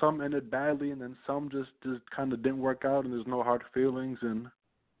some ended badly, and then some just kind of didn't work out, and there's no hard feelings, and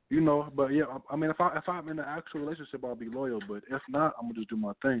But yeah, I mean, if I'm in an actual relationship, I'll be loyal, but if not, I'm gonna just do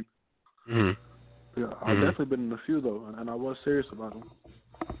my thing. Mm-hmm. Yeah, I've definitely been in a few though, and I was serious about them.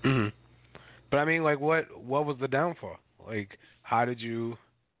 Mm-hmm. But I mean, like, what was the downfall? Like, what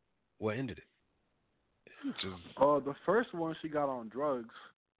ended it? The first one, she got on drugs,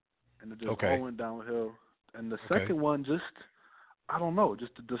 and it just all went downhill. And the second one, just I don't know,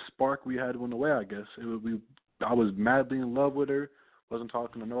 just the spark we had went away. I guess I was madly in love with her. Wasn't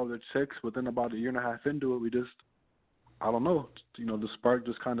talking to no other chicks. Within about a year and a half into it, I don't know, the spark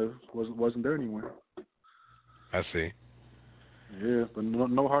just kind of wasn't there anymore. I see. Yeah, but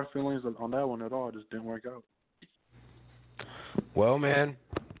no hard feelings on that one at all. It just didn't work out. Well, man,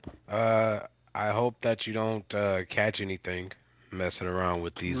 I hope that you don't catch anything messing around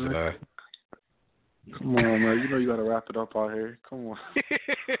with these. Come on, man. You got to wrap it up out here. Come on.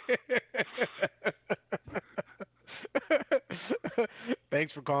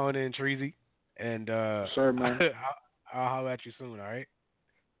 Thanks for calling in, Treasy. And sure, man. I'll holler at you soon. All right.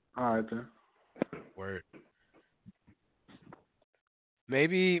 All right then. Word.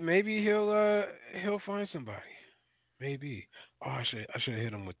 Maybe he'll find somebody. Maybe. Oh, I should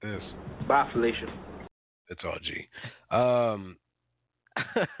hit him with this. Bye, Felicia. It's all G.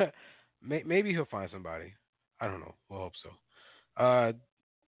 Maybe he'll find somebody. I don't know. We'll hope so.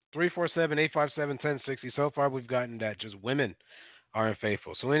 347-857-1060. So far, we've gotten that just women aren't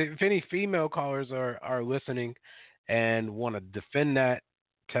faithful. So if any female callers are listening and want to defend that,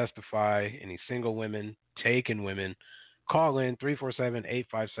 testify, any single women, taken women, call in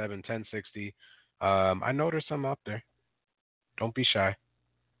 347-857-1060. I know there's some out there. Don't be shy.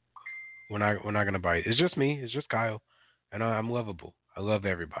 We're not gonna bite. It's just me. It's just Kyle, and I'm lovable. I love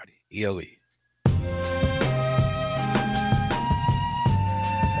everybody. ELE.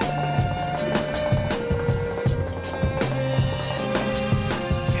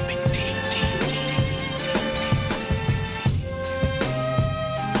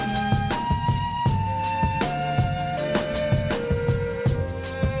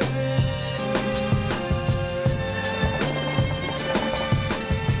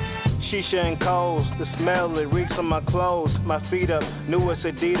 Shisha and coals, the smell, it reeks on my clothes. My feet up, newest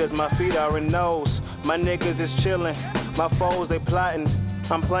Adidas, my feet are in nose. My niggas is chillin', my foes they plotting.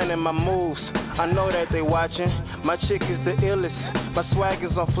 I'm planning my moves, I know that they watching. My chick is the illest, my swag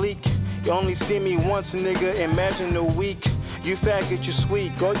is on fleek. You only see me once, nigga, imagine a week. You faggot, you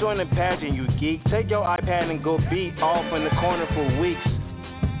sweet, go join the pageant, you geek. Take your iPad and go beat off in the corner for weeks.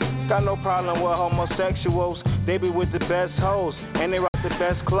 Got no problem with homosexuals, they be with the best hoes, and they rock the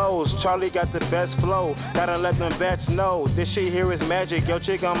best clothes. Charlie got the best flow, gotta let them vets know. This shit here is magic, yo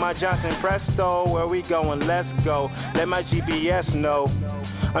chick on my Johnson Presto. Where we going, let's go, let my GPS know.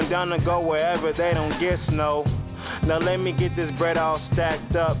 I'm down to go wherever they don't get snow. Now let me get this bread all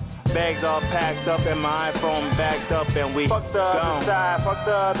stacked up. Bags all packed up and my iPhone backed up and we fuck the other side, fuck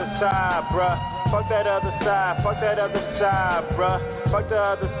the other side, bruh. Fuck that other side, fuck that other side, bruh. Fuck the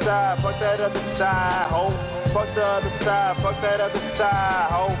other side, fuck that other side, ho. Fuck the other side, fuck that other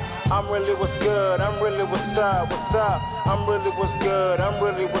side, ho. I'm really what's good, I'm really what's up, what's up. I'm really what's good, I'm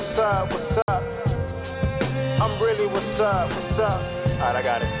really what's up, what's up. I'm really what's up, what's up. Alright, I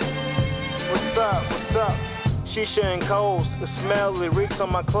got it. What's up, what's up? Shisha and coals, the smell, it reeks on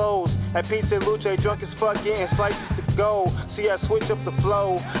my clothes. At Pizza Luce, drunk as fuck, getting slices to go. See, I switch up the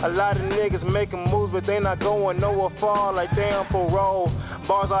flow. A lot of niggas making moves, but they not going nowhere far like they on parole.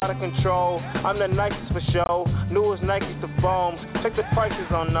 Bars out of control, I'm the nicest for show. Newest Nikes to foams, check the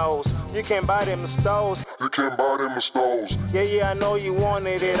prices on those. You can't buy them in stores. You can't buy them in stores. Yeah, I know you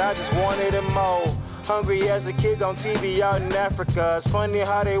wanted it, I just wanted it more. Hungry as a kid on TV out in Africa. It's funny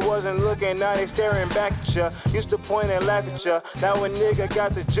how they wasn't looking, now they staring back at ya. Used to point and laugh at ya. Now a nigga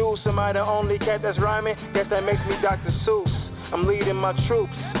got the juice, am I the only cat that's rhyming? Guess that makes me Dr. Seuss. I'm leading my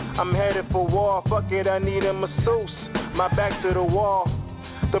troops, I'm headed for war. Fuck it, I need a masseuse. My back to the wall.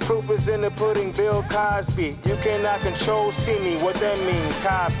 The proof is in the pudding, Bill Cosby. You cannot control, see me, what that mean,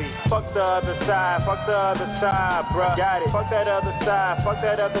 copy. Fuck the other side, bruh. Got it. Fuck that other side, bruh.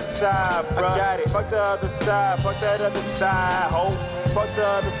 Got it. Fuck the other side, ho. Fuck the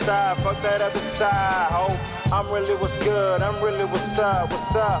other side, fuck that other side, ho. I'm really what's good, I'm really what's up,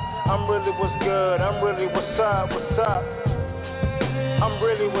 what's up. I'm really what's good, I'm really what's up, what's up. I'm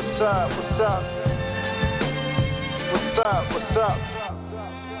really what's up, what's up. What's up, what's up.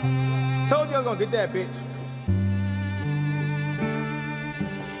 Told you I was gonna get that bitch.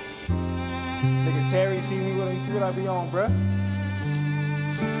 Nigga Terry see me with him, see what I be on, bruh.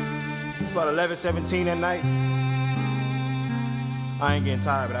 It's about 11:17 at night. I ain't getting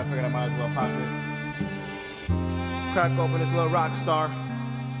tired, but I figured I might as well pop this. Crack open this little rock star.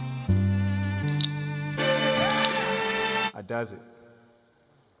 I does it.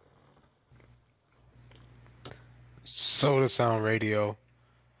 Sota Sound Radio.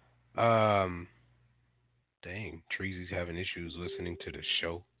 Dang, Treasy's having issues listening to the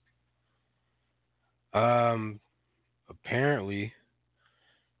show. Apparently,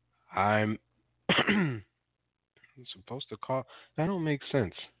 I'm supposed to call. That don't make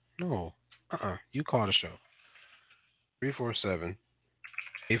sense. No. You call the show. 347-857-1060.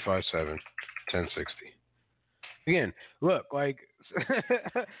 Again, look, like,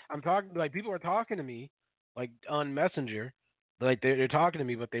 I'm talking, like, people are talking to me, like, on Messenger. Like they're talking to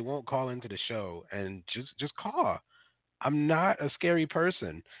me, but they won't call into the show. And just call. I'm not a scary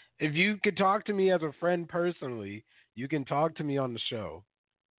person. If you could talk to me as a friend personally, you can talk to me on the show.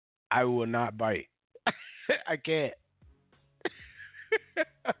 I will not bite. I can't.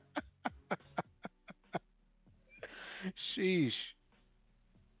 Sheesh.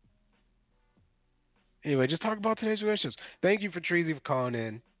 Anyway, just talk about today's relationships. Thank you for Treasy for calling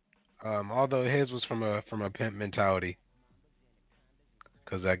in. Although his was from a pimp mentality.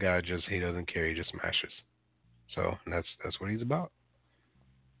 Because that guy he doesn't care, he just smashes. So that's what he's about.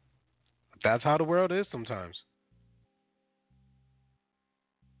 That's how the world is sometimes.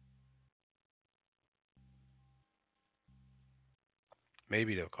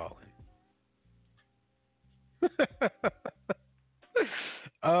 Maybe they'll call in.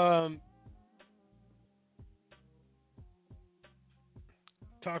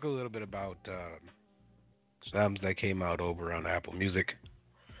 Talk a little bit about albums that came out over on Apple Music.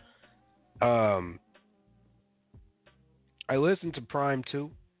 I listened to Prime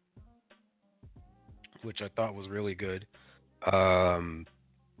 2, which I thought was really good. Got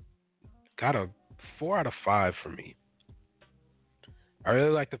a 4 out of 5 for me. I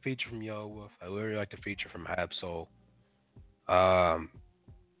really like the feature from Yo Wolf. I really like the feature from Absol.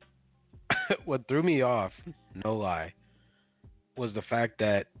 What threw me off, no lie, was the fact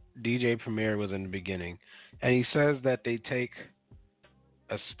that DJ Premier was in the beginning, and he says that they take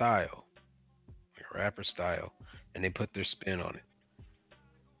a style, a rapper style, and they put their spin on it.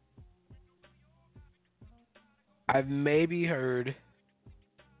 I've maybe heard.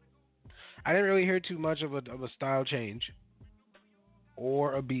 I didn't really hear too much of a style change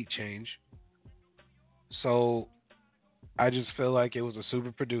or a beat change, so I just feel like it was a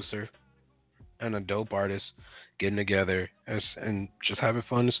super producer and a dope artist getting together and just having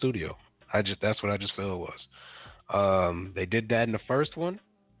fun in the studio. That's what I just feel it was. They did that in the first one.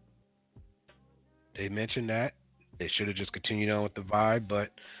 They mentioned that they should have just continued on with the vibe, but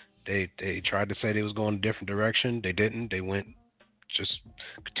they tried to say they was going a different direction. They didn't. They went just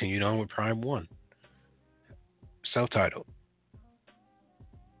continued on with Prime 1, self-titled.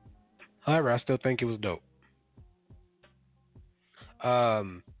 However, I still think it was dope.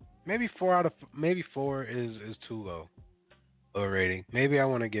 Maybe 4 is too low of a rating. Maybe I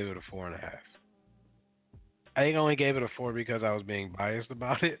want to give it a 4.5. I think I only gave it a 4 because I was being biased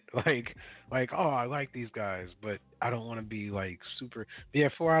about it. Like, oh, I like these guys, but I don't want to be like super. Yeah,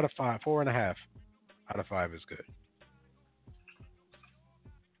 4 out of 5, 4.5 out of 5 is good.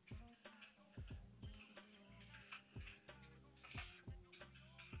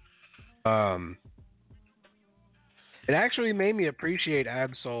 It actually made me appreciate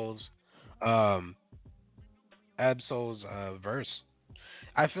Absol's verse.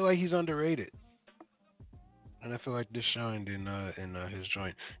 I feel like he's underrated, and I feel like this shined in his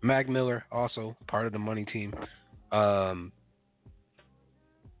joint. Mac Miller, also part of the Money team.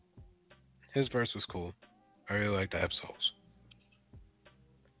 His verse was cool. I really liked Absol's.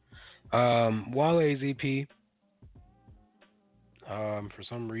 Wale's EP. For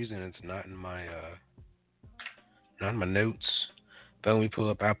some reason, it's not in my notes. But when we pull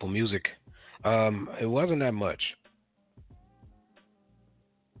up Apple Music, it wasn't that much.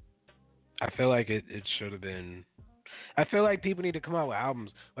 I feel like it should have been. I feel like people need to come out with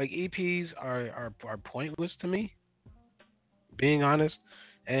albums. Like EPs are pointless to me, being honest.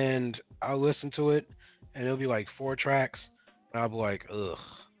 And I'll listen to it, and it'll be like 4 tracks, and I'll be like, ugh,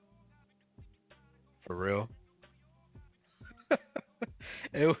 for real.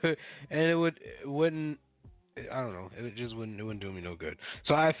 It wouldn't. I don't know. It wouldn't do me no good.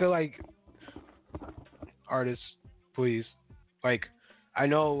 So I feel like artists, please, like, I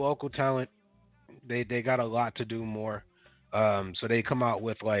know local talent, they got a lot to do more. So they come out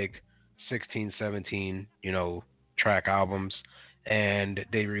with like 16, 17, track albums, and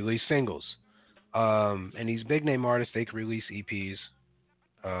they release singles. And these big name artists, they can release EPs.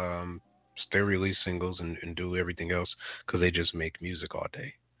 They release singles and do everything else because they just make music all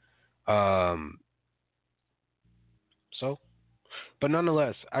day. But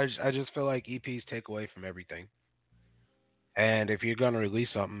nonetheless, I just feel like EPs take away from everything. And if you're gonna release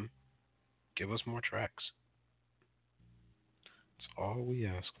something, give us more tracks. That's all we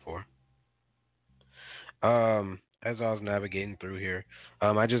ask for. As I was navigating through here,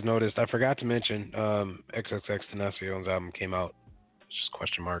 I just noticed I forgot to mention XXX Tenacio's album came out. It's just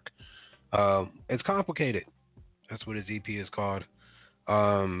question mark. It's complicated. That's what his EP is called.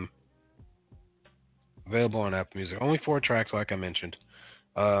 Available on Apple Music. Only 4 tracks, like I mentioned.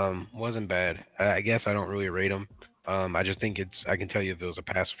 Wasn't bad. I guess I don't really rate them. I just think I can tell you if it was a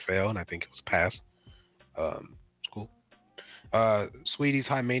pass or fail, and I think it was a pass. It's cool. Sweetie's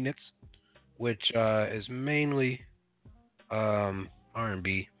High Maintenance, which is mainly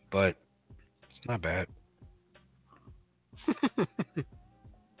R&B, but it's not bad.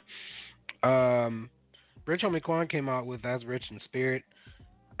 Rich Homie Quan came out with As Rich in Spirit.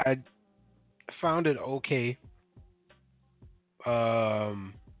 I found it okay.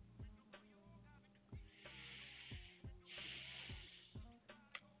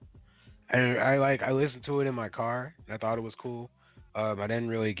 And I listened to it in my car, and I thought it was cool. I didn't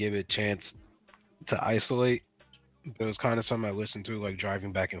really give it a chance to isolate. But it was kind of something I listened to, like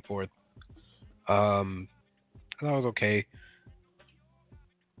driving back and forth. I thought it was okay.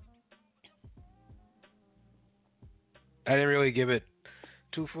 I didn't really give it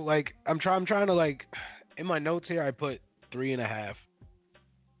two for like. I'm trying to like. In my notes here, I put 3.5,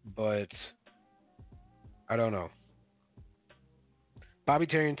 but I don't know. Bobby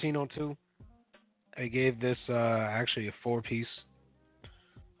Tarantino too. I gave this actually a 4-piece.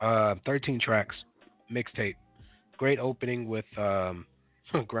 13 tracks, mixtape. Great opening with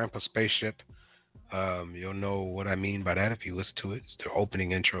Grandpa Spaceship. You'll know what I mean by that if you listen to it. It's their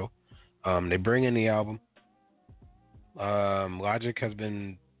opening intro. They bring in the album. Logic has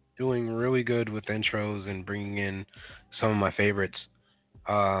been doing really good with intros and bringing in some of my favorites.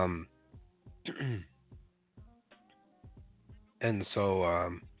 And so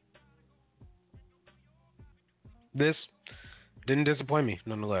this didn't disappoint me,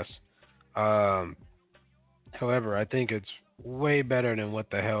 nonetheless. However, I think it's way better than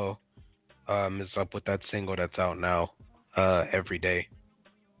what the hell is up with that single that's out now, Every Day,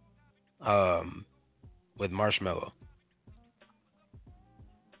 with Marshmello.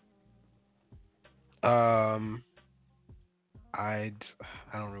 I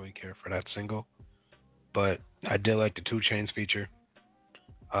don't really care for that single, but I did like the 2 Chainz feature.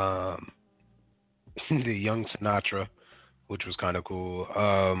 The Young Sinatra, which was kind of cool.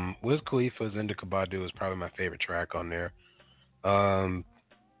 Wiz Khalifa's Indica Badu is probably my favorite track on there. Not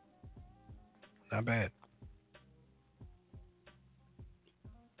bad.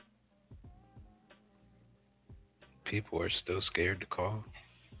 People are still scared to call.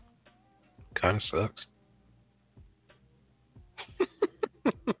 Kind of sucks.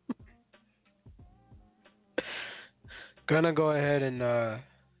 Gonna go ahead and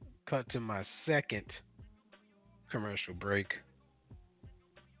cut to my second commercial break.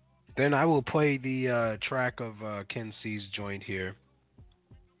 Then I will play the track of Ken C's joint here.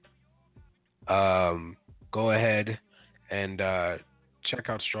 Go ahead and check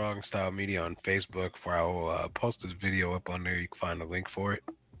out Strong Style Media on Facebook, where I will post this video up on there. You can find the link for it.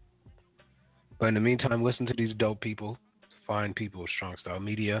 But in the meantime, listen to these dope people, fine people, Strong Style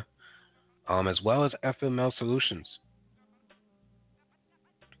Media, as well as FML Solutions.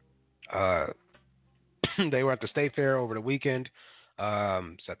 They were at the State Fair over the weekend.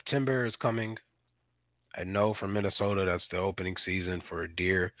 September is coming. I know from Minnesota that's the opening season for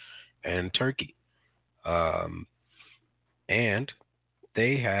deer and turkey. And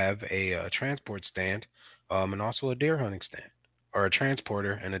they have a transport stand and also a deer hunting stand, or a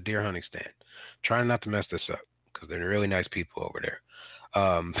transporter and a deer hunting stand. Trying not to mess this up because they're really nice people over there.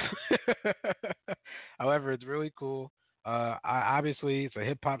 However, it's really cool. Obviously, it's a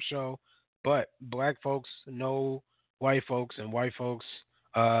hip-hop show, but black folks know white folks and white folks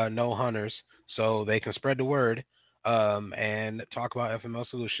know hunters, so they can spread the word and talk about FML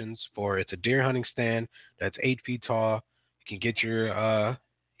Solutions. For it's a deer hunting stand that's 8 feet tall. You can get your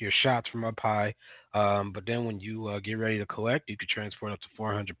shots from up high, but then when you get ready to collect, you can transport up to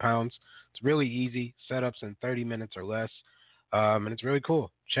 400 pounds. It's really easy, setups in 30 minutes or less, and it's really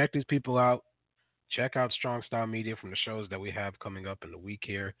cool. Check these people out. Check out Strong Style Media from the shows that we have coming up in the week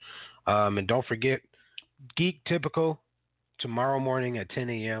here. And don't forget, Geek Typical, tomorrow morning at 10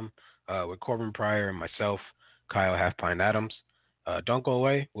 a.m. With Corbin Pryor and myself, Kyle Half Pint Adams. Don't go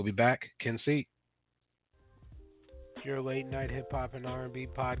away. We'll be back. Ken C. Your late night hip hop and R&B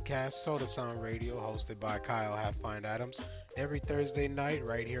podcast, Sota Sound Radio, hosted by Kyle Half Pint Adams. Every Thursday night,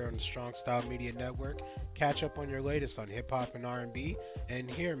 right here on the Strong Style Media Network. Catch up on your latest on hip hop and R&B, and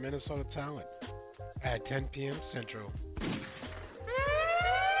hear Minnesota talent at 10 p.m. Central.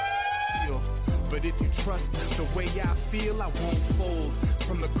 But if you trust the way I feel, I won't fold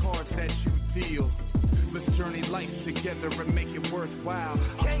from the cards that you deal. Let's journey life together and make it worthwhile.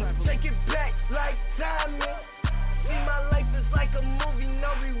 Can't take it back like timing. See, my life is like a movie,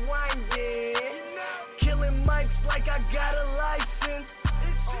 no rewinding. Killing mics like I got a license.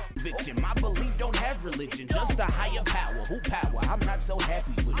 Victim, I believe don't have religion, just a higher power. Who power? I'm not so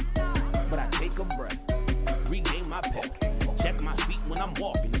happy with it, but I take a breath, regain my pep, check my feet when I'm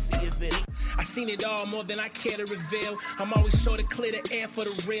walking to see if it ain't. I seen it all more than I care to reveal. I'm always sure to clear the air for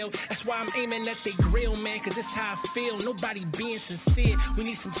the real. That's why I'm aiming at they grill, man, cause it's how I feel. Nobody being sincere. We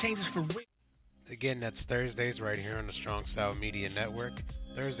need some changes for real. Again, that's Thursdays right here on the Strong Style Media Network.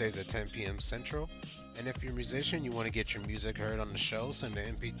 Thursdays at 10 p.m. Central. And if you're a musician, you want to get your music heard on the show, send the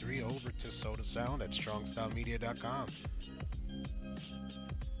MP3 over to Sota Sound at strongstylemedia.com.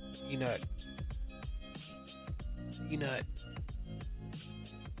 Peanut.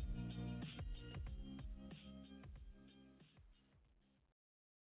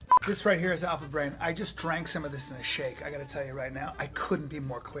 This right here is Alpha Brain. I just drank some of this in a shake. I got to tell you right now, I couldn't be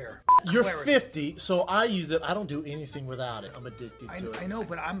more clear. You're Clarity. 50, so I use it. I don't do anything without it. I'm addicted to it. I know,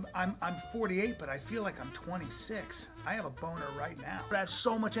 but I'm 48, but I feel like I'm 26. I have a boner right now. I have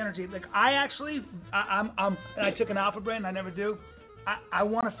so much energy. Like I'm and I took an Alpha Brain. And I never do. I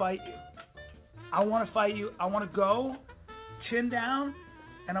want to fight you. I want to fight you. I want to go, chin down,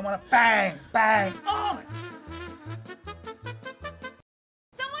 and I want to bang, bang. Oh.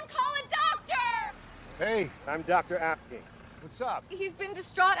 Hey, I'm Dr. Apking. What's up? He's been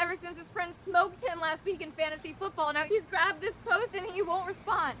distraught ever since his friend smoked him last week in fantasy football. Now he's grabbed this post and he won't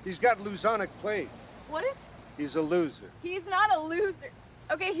respond. He's got Luzonic plague. What is? He's a loser. He's not a loser.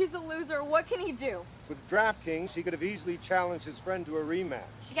 Okay, he's a loser. What can he do? With DraftKings, he could have easily challenged his friend to a rematch.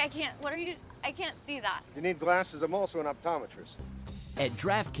 I can't. What are you? I can't see that. If you need glasses, I'm also an optometrist. At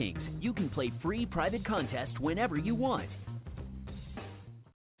DraftKings, you can play free private contests whenever you want.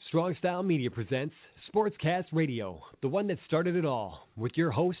 Strong Style Media presents Sportscast Radio, the one that started it all, with your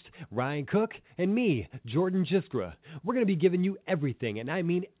host, Ryan Cook, and me, Jordan Jiskra. We're going to be giving you everything, and I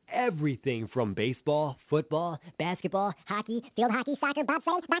mean everything from baseball, football, basketball, hockey, field hockey, soccer, bobsleigh,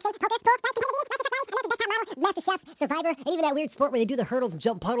 boxing, poker, sports, MasterChef, Survivor, and even that weird sport where they do the hurdles and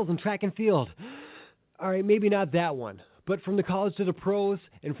jump puddles and track and field. All right, maybe not that one, but from the college to the pros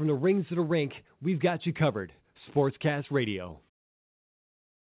and from the rings to the rink, we've got you covered. Sportscast Radio.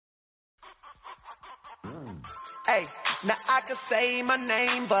 Hey, now I can say my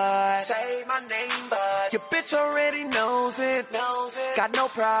name, but your bitch already knows it. Got no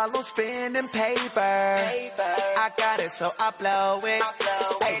problem spending paper. I got it, so I blow it.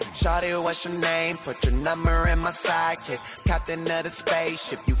 Hey, shawty, what's your name? Put your number in my sidekick. Captain of the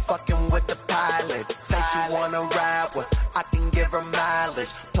spaceship, you fucking with the pilot. Say she wanna ride with, I can give her mileage.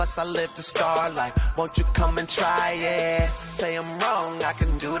 Plus I live the star life. Won't you come and try it? Say I'm wrong, I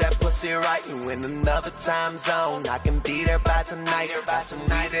can do that pussy right. You in another time zone. I can be there by tonight. By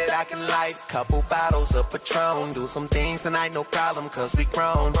tonight that I can light. Couple bottles of Patron. Do some things tonight, no problem, cause we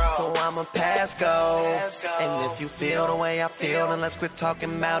grown. So I'ma pass go. And if you feel the way I feel, then let's quit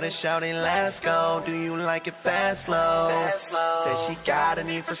talking about it, shouting, let's go. Do you like it fast, slow? Said she got a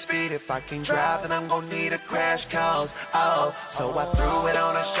need for speed. If I can drive, then I'm gon' need a crash cause. Oh, so I threw it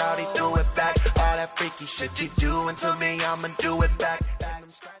on her, shawty threw it back. All that freaky shit you doing to me, I'ma do it back.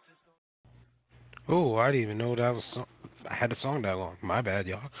 Oh, I didn't even know that was I had a song that long. My bad,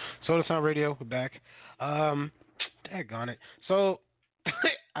 y'all. Sota Sound Radio, we're back. Daggone it. So,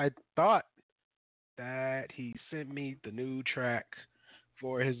 I thought that he sent me the new track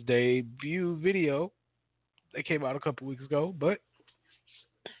for his debut video that came out a couple weeks ago, but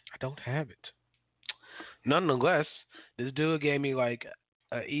I don't have it. Nonetheless, this dude gave me like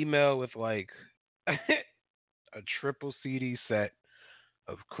an email with like a triple CD set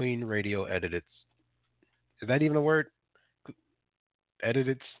of clean radio edits. Is that even a word?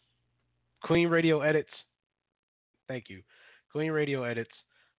 Edits? Clean radio edits. Thank you. Clean radio edits.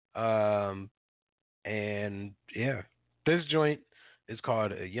 And yeah, this joint is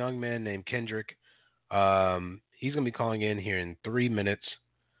called A Young Man Named Kendrick. He's going to be calling in here in 3 minutes.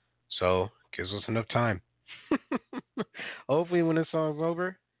 So gives us enough time. Hopefully when this song's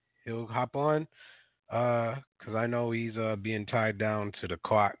over, he'll hop on. Because I know he's being tied down to the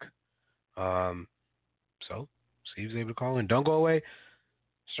clock. So he was able to call in. Don't go away.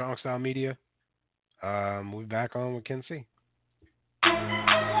 Strong Style Media. We'll be back on with Ken C. I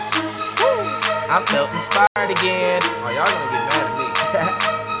felt inspired again. Oh, y'all gonna get mad at me.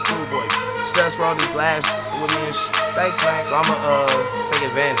 Cool boy. Stress for all these laughs with me and shit. Thanks, man. So I'ma take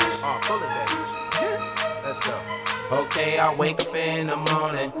advantage. Oh, full advantage. Let's go. Okay, I wake up in the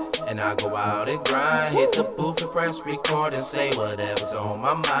morning and I go out and grind. Hit the booth and press record and say whatever's on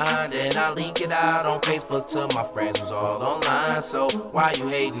my mind. And I leak it out on Facebook to my friends who's all online. So why you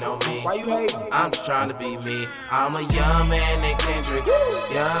hating on me? Why you hating? I'm just trying to be me. I'm a young man named Kendrick.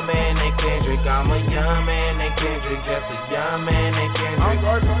 Young man named Kendrick. I'm a young man named Kendrick. Just a young man named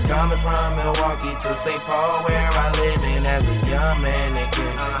Kendrick. Coming from Milwaukee to St. Paul where I live in as a young man named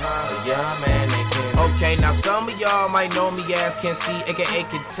Kendrick. A young man named Kendrick. Okay, now some of y'all might know me as Ken C, aka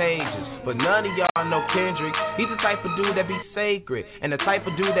Contagious, but none of y'all know Kendrick. He's the type of dude that be sacred, and the type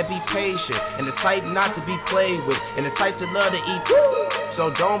of dude that be patient, and the type not to be played with, and the type to love to eat.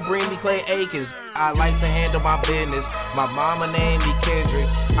 So don't bring me Clay Aikens. I like to handle my business. My mama named me Kendrick.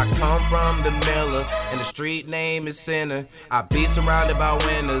 I come from the Miller, and the street name is Sinner. I be surrounded by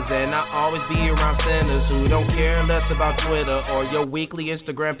winners, and I always be around sinners who don't care less about Twitter or your weekly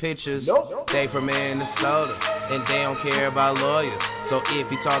Instagram pictures. They from Minnesota, and they don't care about lawyers. So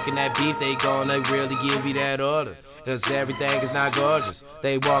if you talking that beef, they gonna really give you that order. Cause everything is not gorgeous.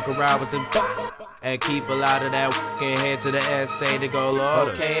 They walk around with them and keep a lot of that and head to the essay to go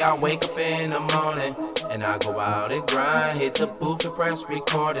Lord. Okay, I wake up in the morning and I go out and grind. Hit the booth and press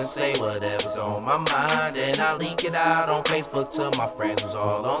record and say whatever's on my mind. And I leak it out on Facebook to my friends who's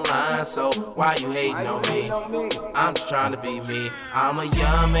all online. So why you hating on me? I'm just trying to be me. I'm a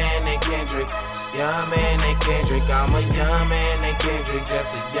young man named Kendrick. Young man named Kendrick. I'm a young man named Kendrick. Just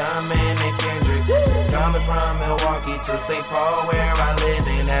a young man named Kendrick. Coming from Milwaukee to St. Paul where I live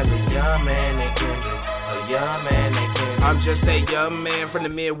in as a young man named Kendrick. young man named Kendrick. I'm just a young man from the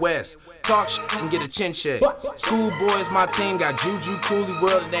Midwest. Talk shit and get a chin check. Schoolboys, my team got Juju, Cooley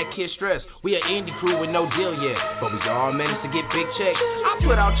World, and that Kid Stress. We an indie crew with no deal yet, but we all managed to get big checks. I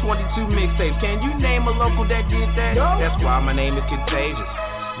put out 22 mixtapes. Can you name a local that did that? No. That's why my name is Contagious.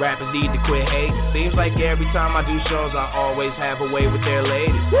 Rappers need to quit hating. Seems like every time I do shows, I always have a way with their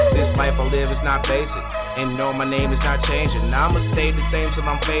ladies. This life I live is not basic, and no, my name is not changing. Now I'ma stay the same till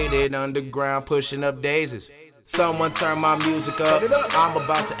I'm faded, underground pushing up daisies. Someone turn my music up. I'm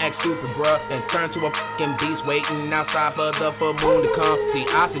about to act stupid, bruh, and turn to a fucking beast waiting outside for the full moon to come. See,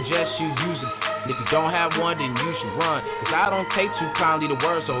 I suggest you use it. If you don't have one, then you should run. Cause I don't take too kindly to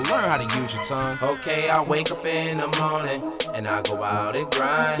words, so learn how to use your tongue. Okay, I wake up in the morning, and I go out and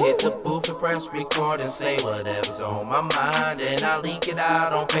grind. Hit the booth and press record and say whatever's on my mind. And I leak it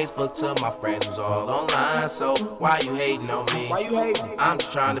out on Facebook to my friends who's all online. So why you hating on me? Why you hating? I'm just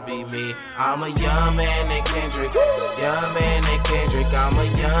trying to be me. I'm a young man named Kendrick. Young man named Kendrick. I'm a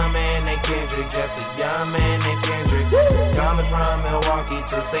young man named Kendrick. Just a young man named Kendrick. Coming from Milwaukee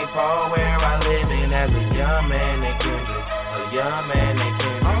to St. Paul where I live. Living as a young man named Kendrick, a young man named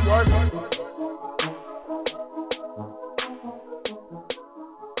Kendrick. I'm working.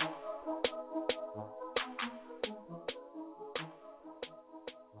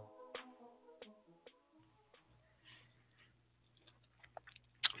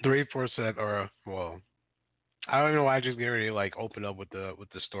 347 or well, I don't know why I just get ready to like open up with the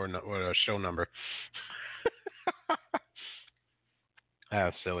store or the show number.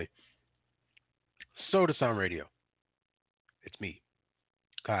 That's silly. Sota Sound Radio. It's me,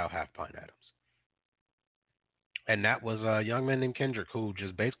 Kyle Half-Pint Adams. And that was a young man named Kendrick who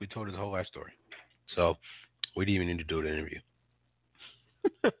just basically told his whole life story. So we didn't even need to do the interview.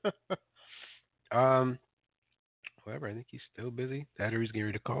 However, I think he's still busy. That or he's getting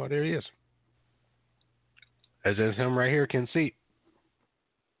ready to call. There he is. As is him right here, Ken Seat.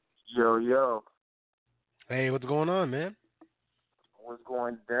 Yo, yo. Hey, what's going on, man? What's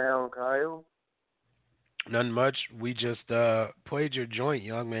going down, Kyle? Nothing much. We just played your joint,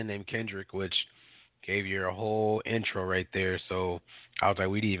 Young Man Named Kendrick, which gave you a whole intro right there. So I was like,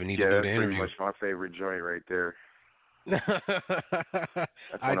 we didn't even need to do the interview. Yeah, that's pretty much my favorite joint right there. That's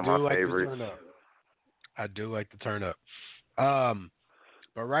I one of do my like favorites. to turn up. I do like to turn up.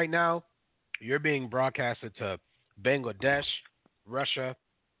 But right now, you're being broadcasted to Bangladesh, Russia,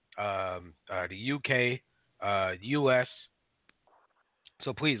 the UK, US.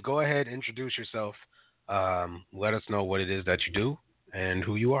 So please go ahead, introduce yourself. Let us know what it is that you do and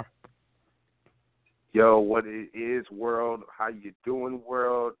who you are. Yo, what it is, world? How you doing,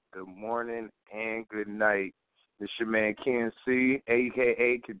 world? Good morning and good night. It's your man Ken C,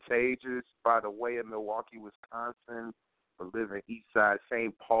 a.k.a. Contagious, by the way of Milwaukee, Wisconsin, but live in Eastside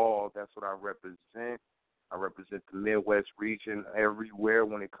St. Paul. That's what I represent. I represent the Midwest region everywhere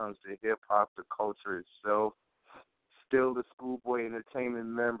when it comes to hip-hop, the culture itself. Still the Schoolboy Entertainment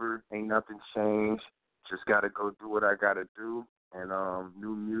member. Ain't nothing changed. Just got to go do what I got to do. And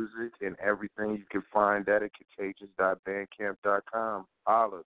new music and everything you can find that at contagious.bandcamp.com.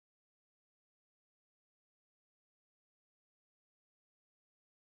 Holla.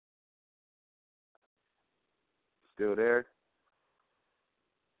 Still there?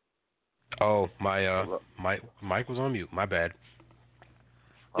 Oh, my mic was on mute. My bad.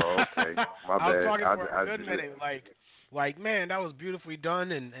 Oh, okay. My bad. I was talking for a good minute. Like, man, that was beautifully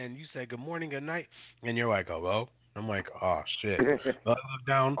done. And you said good morning, good night. And you're like, oh, well. I'm like, oh, shit. I look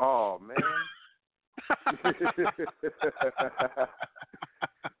down. Oh, man.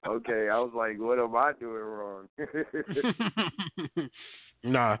 Okay, I was like, what am I doing wrong?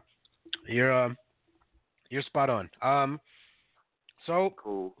 Nah, you're spot on. So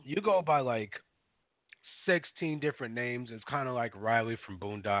cool. You go by like 16 different names. It's kind of like Riley from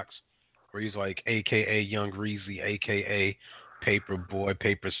Boondocks, where he's like AKA Young Reezy, AKA Paper Boy,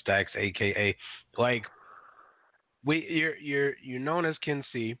 Paper Stacks, AKA like you're known as Ken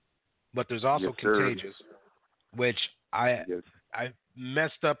C, but there's also Contagious, which I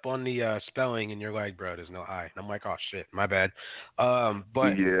messed up on the spelling, and you're like, bro, there's no I. And I'm like, oh shit, my bad.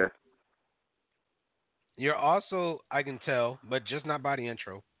 But yeah. You're also, I can tell, but just not by the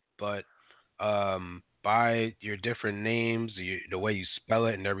intro, but by your different names, the way you spell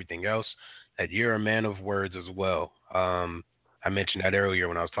it and everything else, that you're a man of words as well. I mentioned that earlier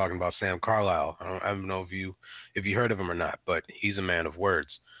when I was talking about Sam Carlisle. I don't know if you heard of him or not, but he's a man of words.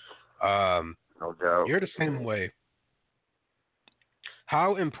 No doubt. You're the same way.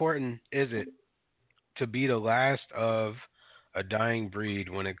 How important is it to be the last of a dying breed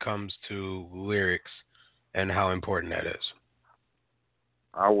when it comes to lyrics, and how important that is?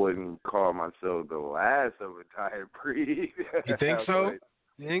 I wouldn't call myself the last of a dying breed. You think so?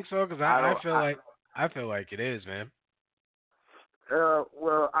 You think so? Because I feel like it is, man.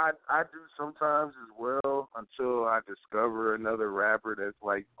 Well, I do sometimes as well until I discover another rapper that's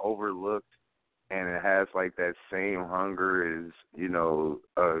like overlooked and it has like that same hunger as, you know,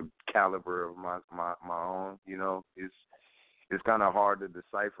 a caliber of my own. You know, it's kind of hard to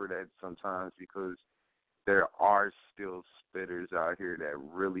decipher that sometimes because there are still spitters out here that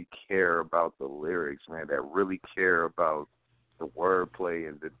really care about the lyrics, man, that really care about the wordplay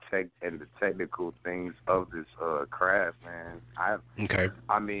and the technical things of this craft, man.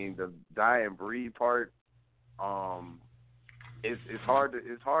 I mean the dying breed part. It's hard to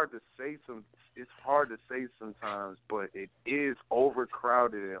say sometimes, but it is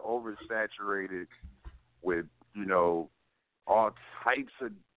overcrowded and oversaturated with, you know, all types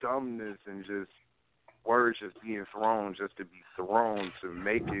of dumbness and just words just being thrown just to be thrown to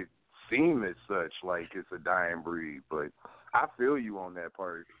make it seem as such like it's a dying breed. But I feel you on that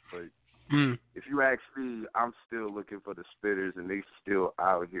part. But if you ask me, I'm still looking for the spitters, and they still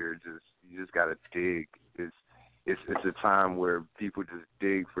out here. You just gotta dig. It's a time where people just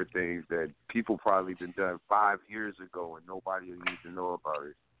dig for things that people probably been done 5 years ago, and nobody needs to know about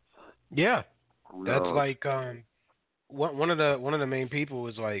it. Yeah, that's like one of the main people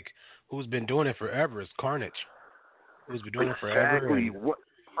is like who's been doing it forever is Carnage. Who's been doing it forever? Exactly. What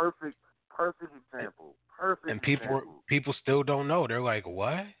perfect example. And people still don't know. They're like,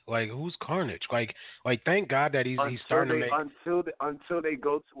 what? Like, who's Carnage? Like thank God that he's starting to make until they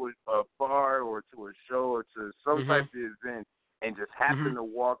go to a bar or to a show or to some type of event and just happen to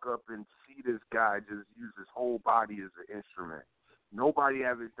walk up and see this guy just use his whole body as an instrument. Nobody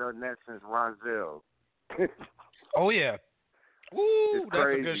ever done that since Ronzel. Oh yeah. Woo, that's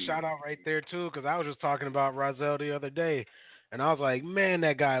crazy. A good shout out right there too, because I was just talking about Ronzel the other day, and I was like, man,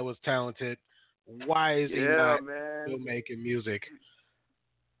 that guy was talented. Why is he not still making music?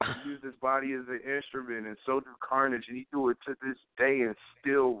 He used his body as an instrument, and so do Carnage, and he do it to this day, and it's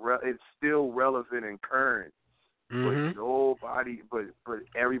still relevant and current. But nobody, but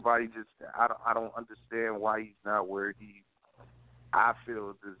everybody just, I don't understand why he's not where I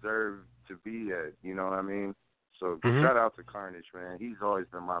feel deserved to be at. You know what I mean? So shout out to Carnage, man. He's always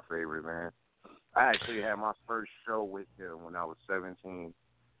been my favorite, man. I actually had my first show with him when I was 17.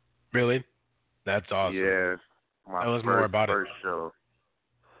 Really? That's awesome. Yeah. Tell us more about first show.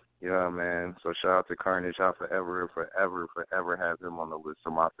 Yeah, man. So shout out to Carnage. I'll forever have him on the list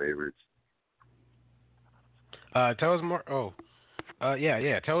of my favorites. Tell us more.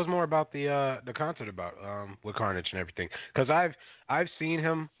 Yeah. Tell us more about the concert about with Carnage and everything. Because I've seen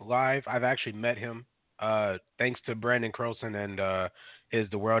him live. I've actually met him. Thanks to Brandon Croson and his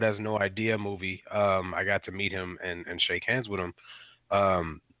The World Has No Idea movie. I got to meet him and shake hands with him.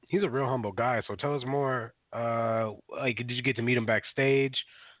 He's a real humble guy. So tell us more. Like, did you get to meet him backstage?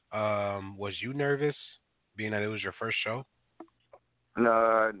 Was you nervous, being that it was your first show?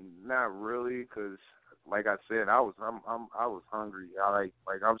 No, not really, because like I said, I was hungry.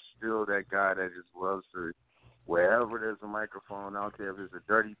 I'm still that guy that just loves to, wherever there's a microphone, I don't care if it's a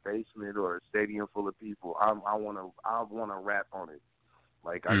dirty basement or a stadium full of people, I wanna rap on it.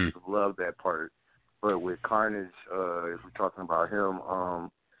 Like I just love that part. But with Carnage, if we're talking about him,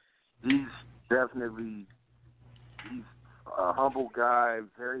 he's a humble guy,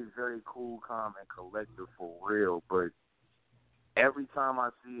 very, very cool, calm, and collective for real. But every time I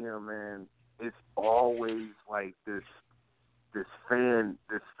see him, man, it's always like this fan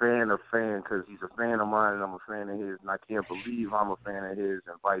of fan, because he's a fan of mine and I'm a fan of his, and I can't believe I'm a fan of his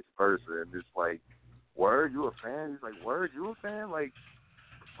and vice versa. And it's like, word, you a fan? He's like, word, you a fan? Like,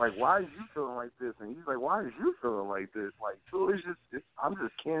 why is you feeling like this? And he's like, why is you feeling like this? Like, dude, I'm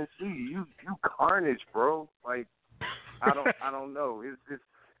just can't see you Carnage, bro. Like, I don't know.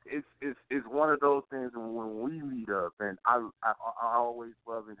 It's one of those things when we meet up, and I always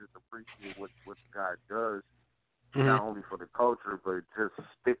love and just appreciate what the guy does, not only for the culture, but just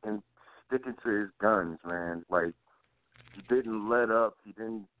sticking to his guns, man. Like, he didn't let up. He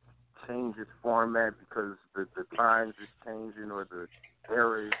didn't change his format because the times is changing or the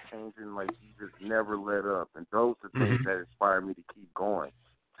era is changing. Like, he just never let up, and those are things that inspire me to keep going.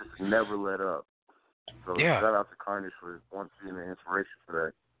 Just never let up. So shout out to Carnage for once being an inspiration for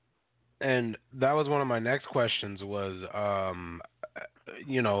that. And that was one of my next questions was,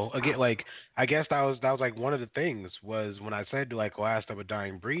 again, like, I guess that was like one of the things was when I said like last of a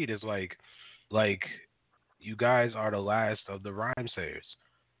dying breed is like you guys are the last of the rhyme sayers.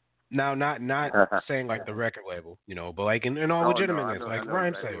 Now, not saying like the record label, but like in all legitimateness, like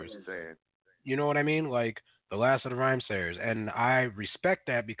rhyme sayers. You know what I mean? Like, the last of the rhyme sayers, and I respect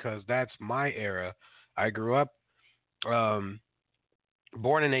that because that's my era. I grew up,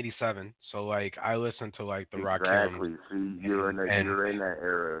 born in '87, so like I listened to like the Rakim. Exactly. See, you're in that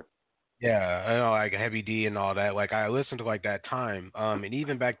era. Yeah, I know, like Heavy D and all that. Like I listened to like that time, and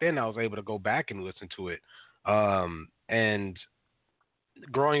even back then I was able to go back and listen to it. And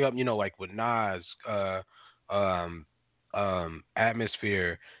growing up, like with Nas, um,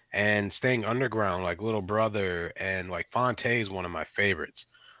 Atmosphere, and staying underground, like Little Brother, and like Fonte is one of my favorites.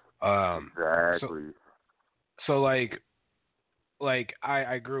 Exactly. So like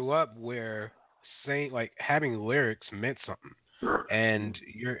I grew up where saying like having lyrics meant something, and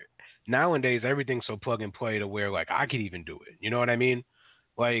nowadays everything's so plug and play to where like I could even do it. You know what I mean?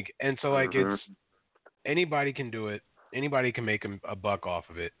 Like, and so like it's anybody can do it. Anybody can make a buck off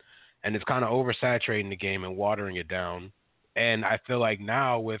of it, and it's kind of oversaturating the game and watering it down. And I feel like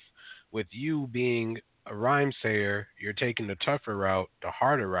now with you being a rhyme sayer, you're taking the tougher route, the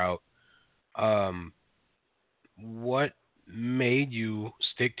harder route. What made you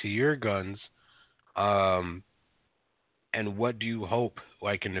stick to your guns? And what do you hope,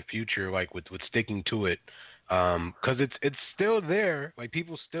 like in the future, like with sticking to it? Because it's still there. Like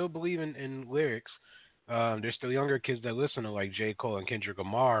people still believe in lyrics. There's still younger kids that listen to like J. Cole and Kendrick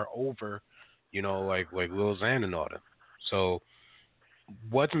Lamar over, like Lil Xan and all them. So,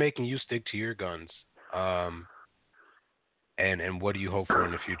 what's making you stick to your guns? And what do you hope for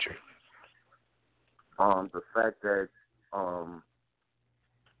in the future? The fact that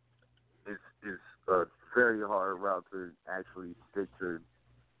it's a very hard route to actually stick to,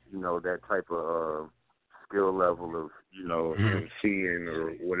 that type of skill level of, MCing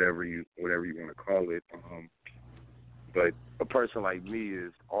or whatever you want to call it. But a person like me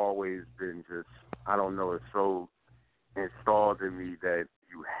has always been just, I don't know, it's so installed in me that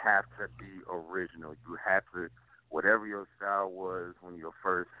you have to be original. You have to, whatever your style was when your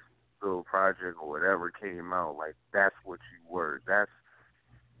first little project or whatever came out, like that's what you were. That's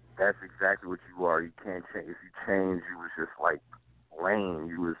exactly what you are. You can't change. If you change, you was just like lame.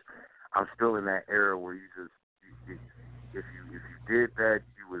 I'm still in that era where you just, if you did that,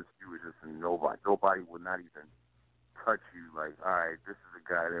 you was just a nobody. Nobody would not even touch you. Like, all right, this is a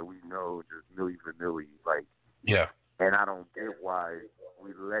guy that we know, just Milli Vanilli. Like, yeah. And I don't get why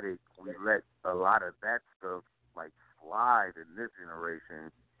we let a lot of that stuff like slide in this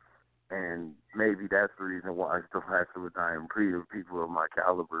generation. And maybe that's the reason why I still have to improve of people of my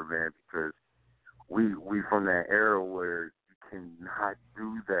caliber, man, because we from that era where you cannot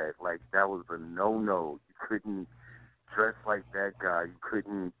do that. Like, that was a no-no. You couldn't dress like that guy. You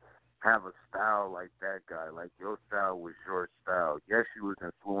couldn't have a style like that guy. Like, your style was your style. Yes, you was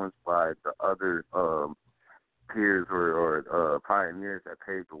influenced by the other peers or pioneers that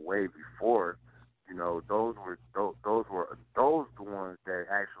paved the way before. Those were the ones that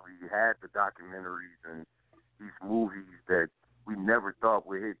actually had the documentaries and these movies that we never thought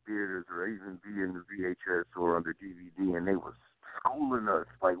would hit theaters or even be in the VHS or on the DVD, and they were schooling us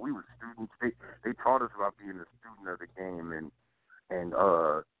like we were students. They taught us about being a student of the game and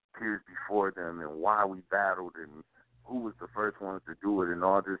peers before them and why we battled and who was the first ones to do it and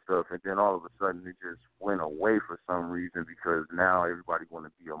all this stuff. And then all of a sudden it just went away for some reason because now everybody want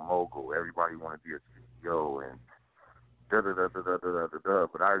to be a mogul. Everybody want to be a CEO and da-da-da-da-da-da-da-da.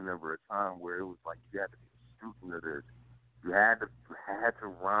 But I remember a time where it was like you had to be a student of this. You had to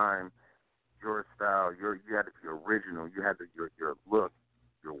rhyme your style. You had to be original. You had to your look,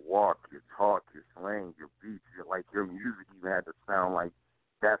 your walk, your talk, your slang, your beats. Your music even had to sound like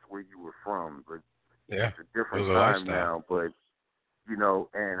that's where you were from. But yeah, it's a different time now. But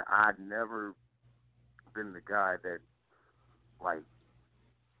and I'd never been the guy that like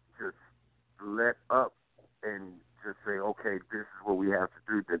just let up and just say, okay, this is what we have to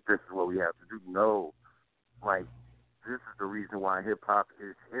do. That this is what we have to do. No, like this is the reason why hip hop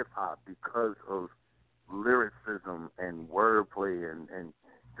is hip hop because of lyricism and wordplay and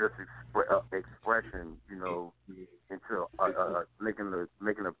just expression. Into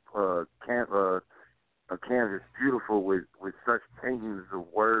making a canvas beautiful with such paintings of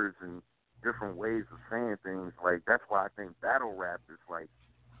words and different ways of saying things. Like that's why I think battle rap is like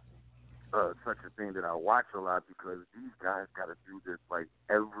such a thing that I watch a lot because these guys got to do this like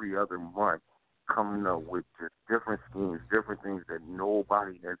every other month, coming up with just different schemes, different things that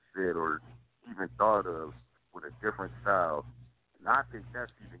nobody has said or even thought of with a different style. And I think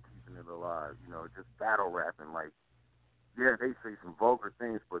that's even keeping it alive. Just battle rapping. Like, yeah, they say some vulgar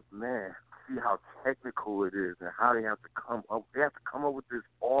things, but man, see how technical it is and how they have to come up. They have to come up with this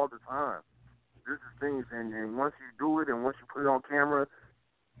all the time. This is things, and once you do it and once you put it on camera,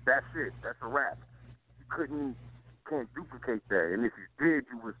 that's it. That's a wrap. You can't duplicate that. And if you did,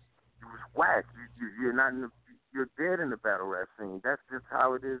 you was whack. You're not you're dead in the battle rap scene. That's just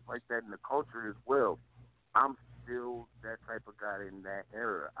how it is, like that in the culture as well. I'm still that type of guy in that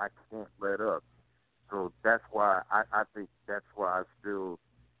era. I can't let up. So that's why I think that's why I still,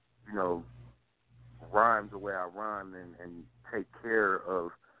 rhyme the way I rhyme and take care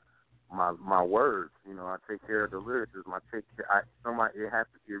of my words. I take care of the lyricism. It has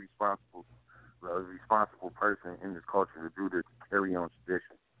to be a responsible person in this culture to do this, to carry on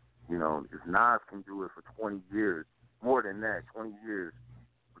tradition. If Nas can do it for 20 years, more than that, 20 years,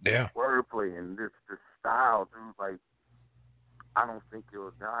 yeah, wordplay and this style, dude, like, I don't think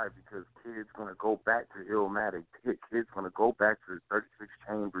it'll die because kids gonna go back to Illmatic. Kids gonna go back to 36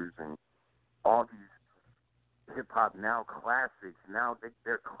 Chambers and all these hip hop now classics. Now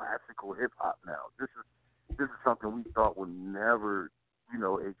they're classical hip hop now. This is something we thought would never,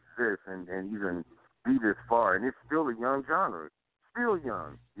 exist and even be this far. And it's still a young genre. Still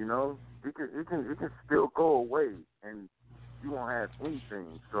young, It can still go away and you won't have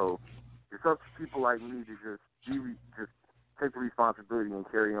anything. So it's up to people like me to just take the responsibility and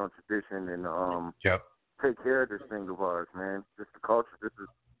carry on tradition and take care of this thing of ours, man. Just the culture.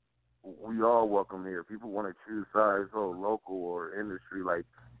 We all welcome here. People want to choose sides, local or industry. Like,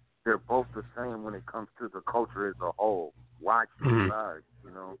 they're both the same when it comes to the culture as a whole. Why choose sides?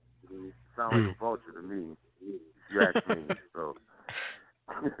 It sounds like a vulture to me, if you ask me. So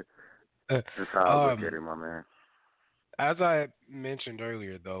that's how I look at it, my man. As I mentioned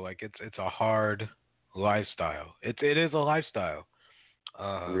earlier, though, like it's a hard lifestyle. It is a lifestyle.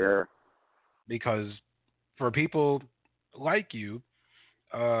 Yeah. Because for people like you,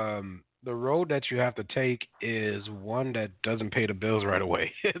 the road that you have to take is one that doesn't pay the bills right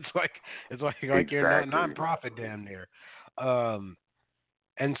away. It's like exactly. You're a non-profit damn near.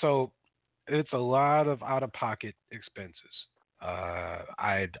 And so it's a lot of out-of-pocket expenses.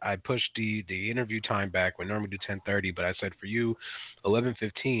 I pushed the interview time back. We normally do 10:30, but I said for you,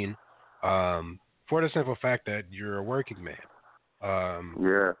 11:15, for the simple fact that you're a working man.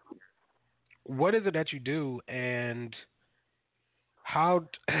 Yeah. What is it that you do, and how?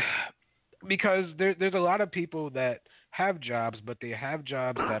 Because there's a lot of people that have jobs, but they have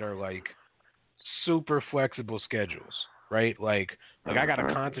jobs that are like super flexible schedules, right? Like I got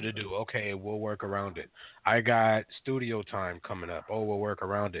a concert to do. Okay, we'll work around it. I got studio time coming up. Oh, we'll work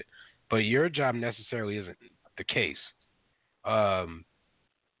around it. But your job necessarily isn't the case. But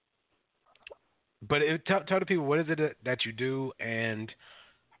tell the people, what is it that you do, and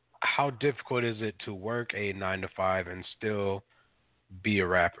how difficult is it to work a 9 to 5 and still be a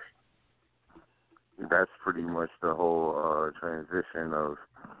rapper? That's pretty much the whole transition of,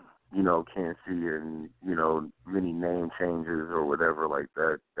 Ken C and, many name changes or whatever like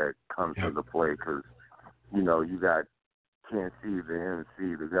that comes into play because, you got Ken C, the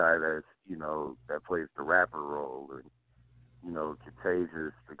MC, the guy that's, that plays the rapper role, and,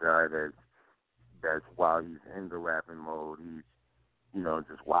 Contagious, the guy that's while he's in the rapping mode, he's,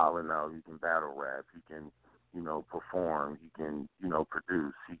 just wilding out. He can battle rap. He can, perform. He can,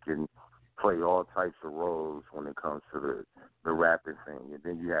 produce. He can play all types of roles when it comes to the rapping thing. And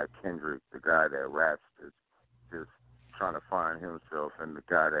then you have Kendrick, the guy that raps, just trying to find himself, and the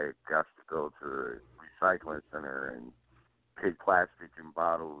guy that got to go to the recycling center and pick plastic and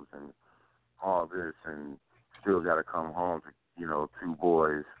bottles and all this, and still got to come home to, 2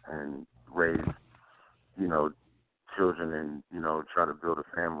 boys and raise, children and, try to build a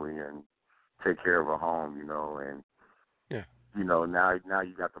family and take care of a home, and now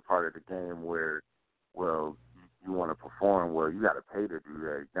you got the part of the game where, well, you want to perform, well, you got to pay to do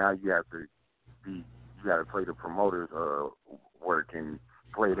that. Now you got to play the promoters work and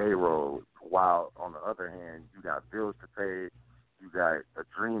play their role, while on the other hand, you got bills to pay, you got a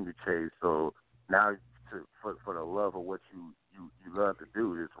dream to chase. So now for the love of what you love to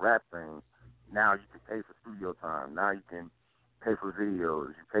do, this rap thing, now you can pay for studio time. Now you can pay for videos.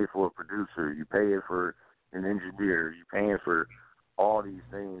 You pay for a producer. You pay it for an engineer. You're paying for all these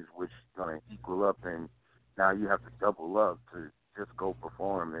things, which is going to equal up, and now you have to double up to just go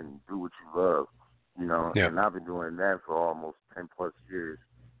perform and do what you love, Yeah. And I've been doing that for almost 10 plus years,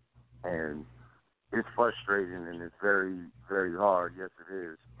 and it's frustrating and it's very, very hard. Yes, it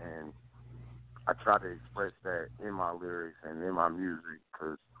is, and I try to express that in my lyrics and in my music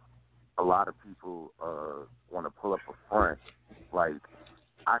because a lot of people want to pull up a front. Like,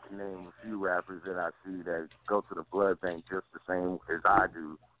 I can name a few rappers that I see that go to the blood bank just the same as I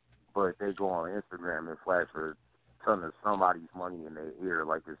do, but they go on Instagram and flash a ton of somebody's money in their ear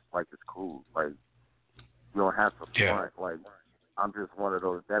like it's cool. Like, you don't have to front. Like, I'm just one of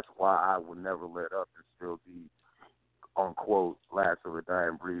those. That's why I would never let up and still be, unquote, last of a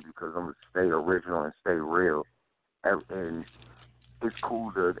dying breed, because I'm going to stay original and stay real. And it's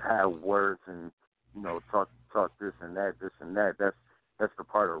cool to have words and, you know, talk this and that. That's the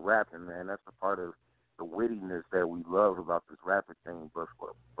part of rapping, man. That's the part of the wittiness that we love about this rapping thing. But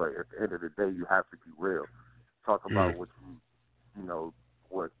at the end of the day, you have to be real. Talk about what you know,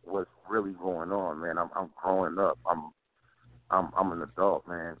 what's really going on, man. I'm growing up. I'm an adult,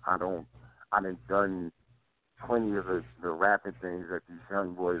 man. I done done plenty of the rapping things that these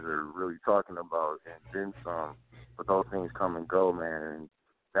young boys are really talking about, and then some. But those things come and go, man. And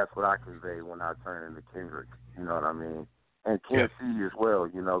that's what I convey when I turn into Kendrick. You know what I mean? And Ken C as well,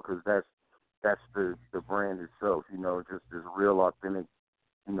 you know, because that's the brand itself, you know, just this real, authentic,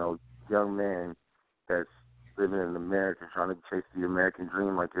 you know, young man that's living in America, trying to chase the American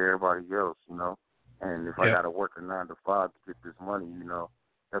dream like everybody else, you know. And if I got to work a 9 to 5 to get this money, you know,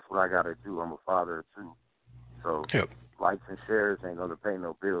 that's what I got to do. I'm a father too. So likes and shares ain't going to pay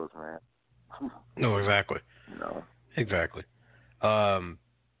no bills, man. No, exactly. You know. Exactly. In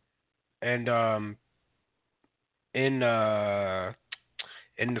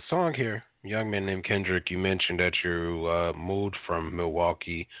the song here, Young Man Named Kendrick, you mentioned that you moved from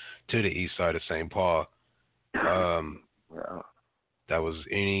Milwaukee to the east side of St. Paul. That was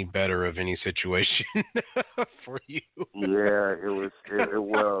any better of any situation for you? Yeah, it was.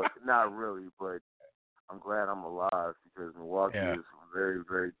 Well, not really, but I'm glad I'm alive, because Milwaukee is very,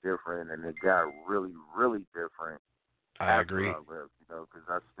 very different, and it got really, really different. I agree. I left, you know, because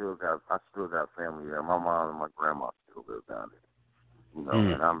I still got family there. My mom and my grandma still live down there. You know,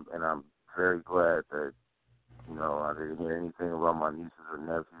 and I'm very glad that, you know, I didn't hear anything about my nieces or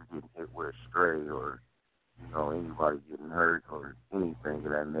nephews getting hit with a stray, or, you know, anybody getting hurt or anything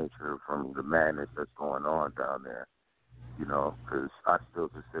of that nature from the madness that's going on down there. You know, because I still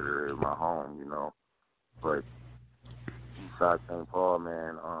consider it my home. You know, but Eastside St. Paul,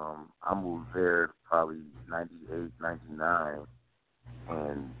 man, I moved there probably 98, 99,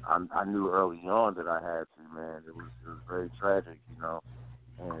 and I knew early on that I had to, man. It was very tragic, you know,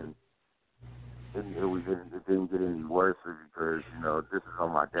 and it didn't get any worse because, you know, this is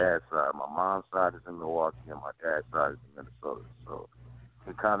on my dad's side. My mom's side is in Milwaukee, and my dad's side is in Minnesota, so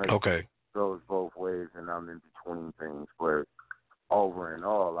it kind of goes both ways, and I'm in between things. But over and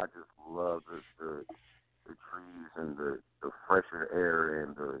all, I just love the trees and the fresher air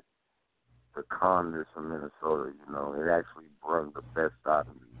and the calmness of Minnesota. You know, it actually brought the best out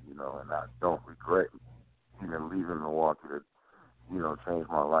of me. You know, and I don't regret even leaving Milwaukee to, you know, change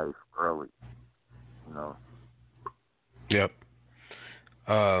my life early. You know. Yep.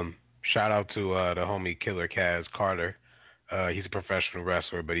 Shout out to the homie Killer Kaz Carter. He's a professional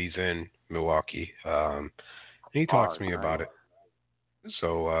wrestler, but he's in Milwaukee. He talks to me about it.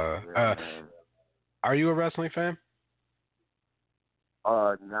 So, are you a wrestling fan?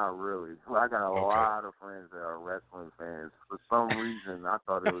 Not really. I got a lot of friends that are wrestling fans. For some reason, I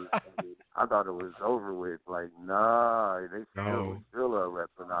thought it was over with. Like, nah, they still are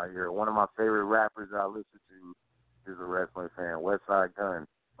wrestling out here. One of my favorite rappers I listen to is a wrestling fan, Westside Gunn.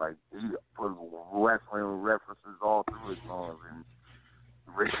 Like, he put wrestling references all through his songs, and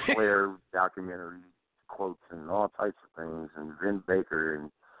Ric Flair documentary quotes and all types of things, and Vin Baker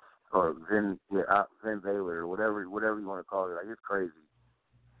and Vin Baylor, whatever you want to call it. Like, it's crazy.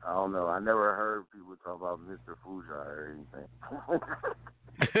 I don't know. I never heard people talk about Mr. Fuji or anything.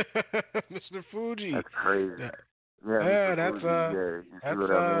 Mr. Fuji. That's crazy. That's Fuji. You see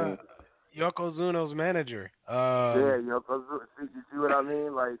what I mean? Yokozuna's manager. Yokozuno. You see what I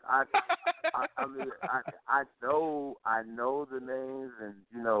mean? Like, I know the names and,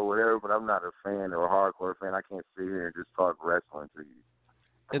 you know, whatever, but I'm not a fan or a hardcore fan. I can't sit here and just talk wrestling to you.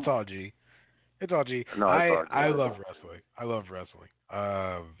 It's all G. No, I love wrestling. I love wrestling.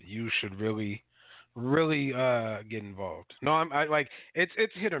 You should really get involved. No, I like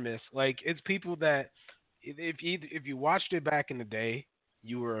it's hit or miss. Like, it's people that if you watched it back in the day,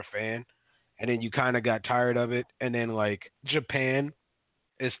 you were a fan, and then you kind of got tired of it, and then like Japan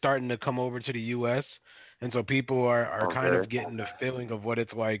is starting to come over to the U.S., and so people are kind of getting the feeling of what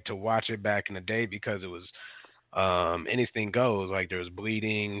it's like to watch it back in the day, because it was anything goes. Like, there was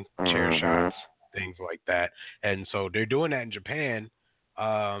bleeding, chair shots, things like that. And so they're doing that in Japan,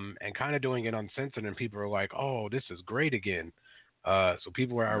 and kind of doing it uncensored, and people are like, oh, this is great again. So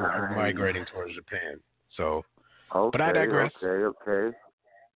people are migrating towards Japan. So, but I digress. Okay.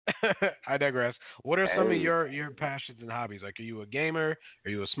 I digress. What are some of your passions and hobbies? Like, are you a gamer? Are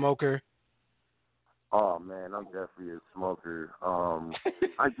you a smoker? Oh man, I'm definitely a smoker.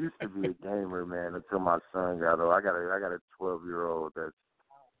 I used to be a gamer, man, until my son got old. I got a 12-year-old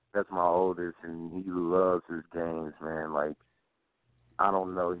that's my oldest, and he loves his games, man. Like, I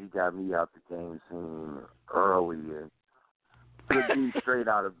don't know, he got me out the game scene early and took me straight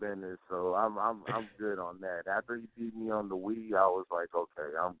out of business. So I'm good on that. After he beat me on the Wii, I was like,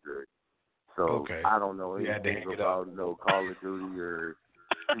 okay, I'm good. So I don't know anything about no Call of Duty or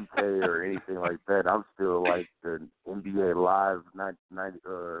 2K or anything like that. I'm still like the NBA Live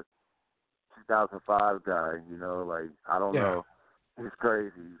 2005 guy, you know, like I don't know. It's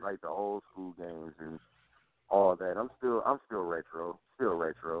crazy, like the old school games and all that. I'm still retro.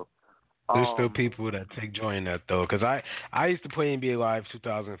 There's still people that take joy in that though, because I used to play NBA Live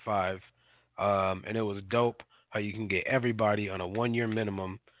 2005, and it was dope how you can get everybody on a 1-year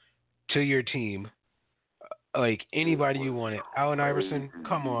minimum to your team. Like anybody you wanted. Allen Iverson,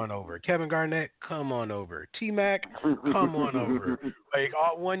 come on over. Kevin Garnett, come on over. T-Mac, come on over. Like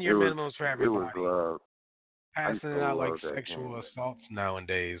all 1-year minimums for everybody. It was love. Passing out like sexual assaults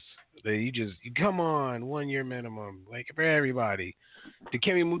nowadays. You come on, 1-year minimum, like for everybody.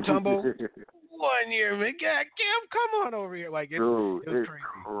 Dikembe Mutombo, 1 year, man. Yeah, Kim, come on over here. Like it's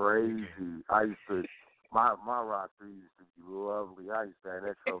crazy. I used to my roster used to be lovely. I used to have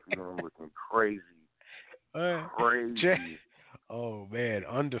that trophy room looking crazy. Crazy. Oh man,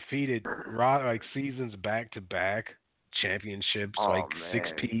 undefeated like seasons back to back, championships like man.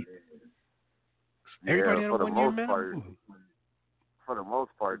 6-peat. Yeah, Everybody had for a the 1-year most part. minimum. For the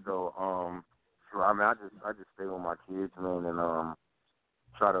most part, though, I mean, I just stay with my kids, man, and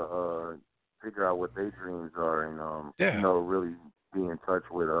try to figure out what their dreams are, and you know, really be in touch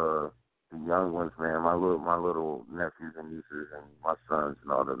with the young ones, man. My little nephews and nieces and my sons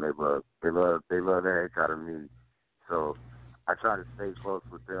and all them. They love the heck out of me. So I try to stay close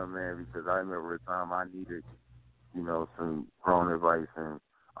with them, man, because I remember a time I needed, you know, some grown advice and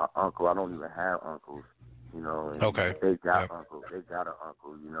uncle. I don't even have uncles, you know. And they got uncles. They got an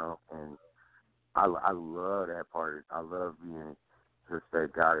uncle, you know. And I love that part. I love being just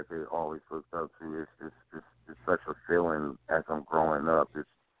that guy that they always looked up to. It's such a feeling as I'm growing up. It's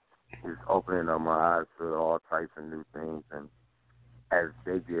opening up my eyes to all types of new things. And as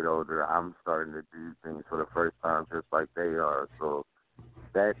they get older, I'm starting to do things for the first time just like they are. So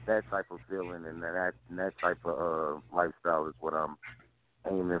that type of feeling and that type of lifestyle is what I'm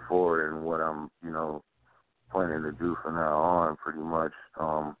aiming for and what I'm, you know, planning to do from now on pretty much.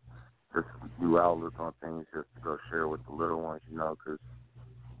 Just new outlook on things just to go share with the little ones, you know, because,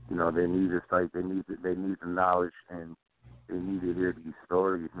 you know, they need this, like, they need the knowledge and they need to hear these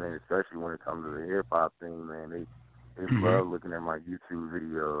stories, man, especially when it comes to the hip-hop thing, man. They love looking at my YouTube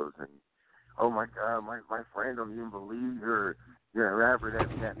videos and, oh, my God, my friend don't even believe you're a rapper that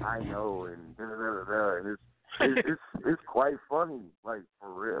I know and da-da-da-da-da. And it's quite funny, like,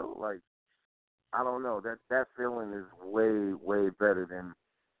 for real. Like, I don't know, that feeling is way, way better than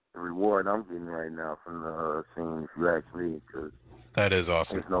the reward I'm getting right now from the scene, if you ask me, because that is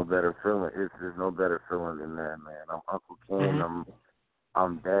awesome. There's no better feeling. There's no better feeling than that, man. I'm Uncle Ken.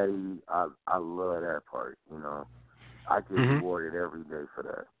 I'm Daddy. I love that part. You know, I get rewarded every day for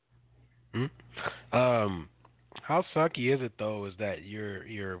that. How sucky is it though? Is that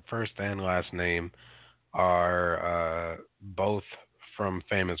your first and last name are both from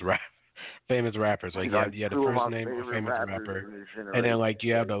famous rappers? Like you have the first name of a famous rapper, and then like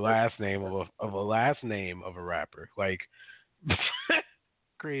you have the last name of a last name of a rapper. Like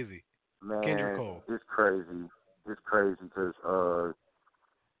crazy. Man, Kendrick Cole. It's crazy. It's crazy because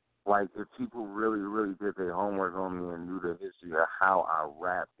like if people really, really did their homework on me and knew the history of how I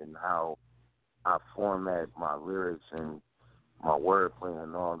rapped and how I format my lyrics and my wordplay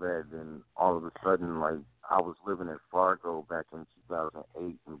and all that, then all of a sudden, like, I was living in Fargo back in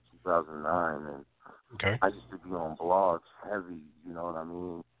 2008 and 2009, and I used to be on blogs heavy, you know what I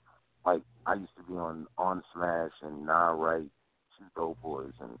mean? Like, I used to be on Smash and Nah Right, Two Dope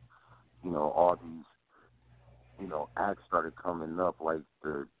Boys, and, you know, all these, you know, acts started coming up, like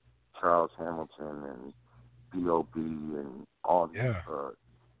the Charles Hamilton and B.O.B. and all these,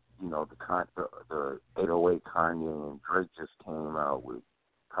 you know, the 808 Kanye and Drake just came out with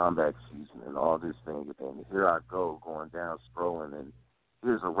Comeback Season and all this thing. And here I go going down scrolling, and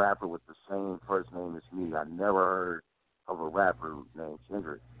here's a rapper with the same first name as me. I never heard of a rapper named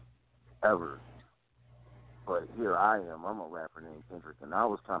Kendrick, ever. But here I am. I'm a rapper named Kendrick, and I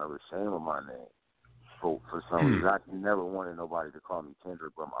was kind of ashamed of my name for some reason. I never wanted nobody to call me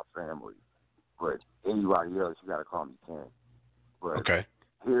Kendrick but my family. But anybody else, you got to call me Ken. But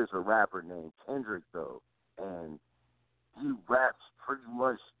here's a rapper named Kendrick, though, and he raps pretty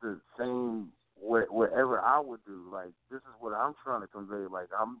much the same whatever I would do, like this is what I'm trying to convey. Like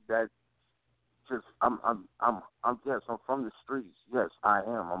I'm yes, I'm from the streets. Yes, I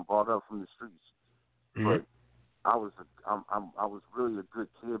am. I'm brought up from the streets. Mm-hmm. But I was really a good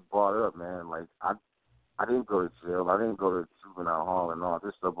kid brought up, man. Like I didn't go to jail. I didn't go to juvenile hall and all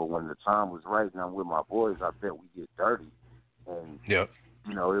this stuff. But when the time was right, and I'm with my boys, I bet we get dirty. And yep.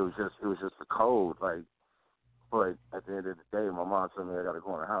 You know, it was just the code. Like, but at the end of the day, my mom told me I got to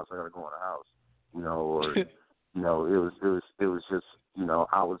go in the house. I got to go in the house. You know, or you know, it was just, you know,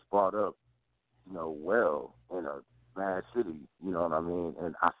 I was brought up, you know, well in a mad city. You know what I mean?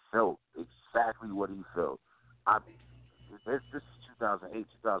 And I felt exactly what he felt. This is 2008,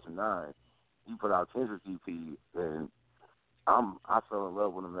 2009. He put out Kendrick EP, and I fell in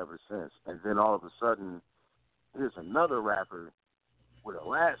love with him ever since. And then all of a sudden, here's another rapper with a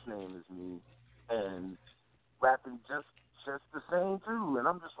last name as me, and rapping just the same too. And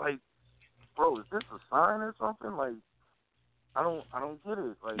I'm just like, bro, is this a sign or something? Like, I don't get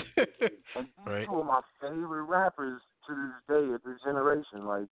it. Like, and these two of my favorite rappers to this day at this generation.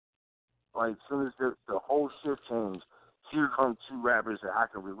 Like as soon as the whole shift changed, here come two rappers that I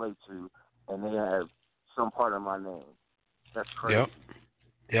can relate to, and they have some part of my name. That's crazy.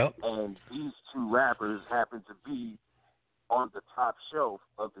 Yep. And these two rappers happen to be on the top shelf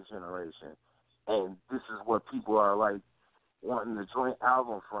of the generation. And this is what people are like wanting the joint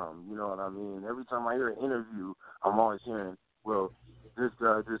album from. You know what I mean? Every time I hear an interview, I'm always hearing, well, this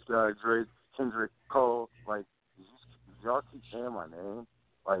guy, Drake, Kendrick, Cole, like, did y'all keep saying my name?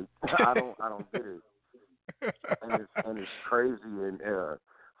 Like, I don't get it. And it's crazy. And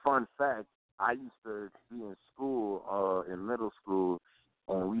fun fact, I used to be in school, in middle school,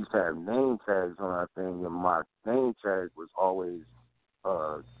 and we used to have name tags on our thing, and my name tag was always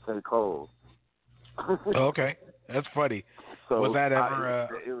K. Cole. Okay, that's funny. So was that ever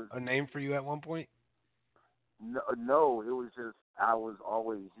a name for you at one point? No, it was just I was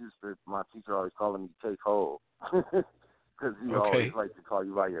always used to my teacher always calling me K. Cole because he always liked to call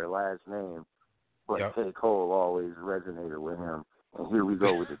you by your last name. But K. Cole always resonated with him. And here we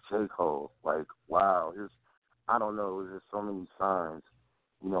go with the J. Cole. Like, wow, I don't know, there's so many signs,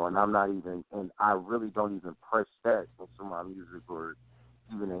 you know, and I really don't even press that into my music or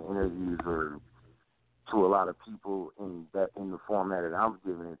even in interviews or to a lot of people in the format that I'm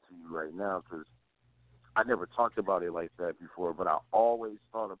giving it to you right now, because I never talked about it like that before, but I always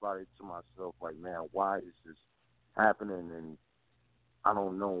thought about it to myself, like, man, why is this happening? And I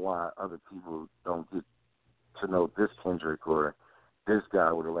don't know why other people don't get to know this Kendrick or this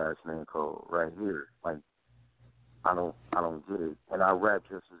guy with the last name Cole right here. Like, I don't get it. And I rap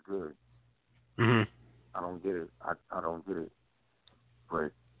just as good. Mm-hmm. I don't get it. I don't get it.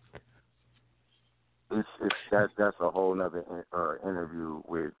 But that's a whole nother interview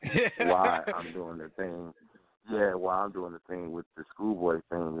with why I'm doing the thing. Yeah, why I'm doing the thing with the Schoolboy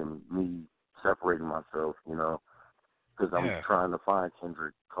thing and me separating myself, you know, because I'm trying to find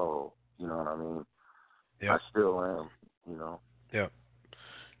Kendrick Cole. You know what I mean? Yeah. I still am, you know. Yeah.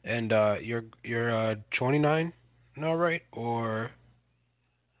 And you're 29 now, right? Or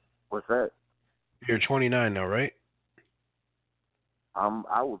what's that? You're 29 now, right?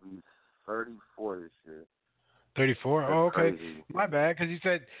 I will be 34 this year. 34? That's oh, okay. Crazy. My bad, because you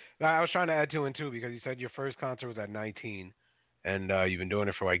said, I was trying to add 2 and 2 because you said your first concert was at 19, and you've been doing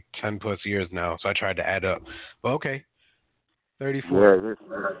it for like 10 plus years now, so I tried to add up. But okay, 34. Yeah,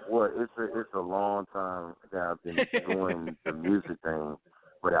 it's a long time that I've been doing the music thing,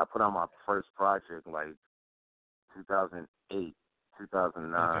 but I put on my first project like 2008,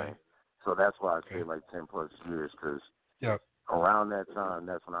 2009, so that's why I say like 10 plus years, because around that time,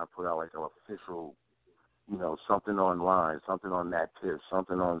 that's when I put out like an official, you know, something online, something on that tip,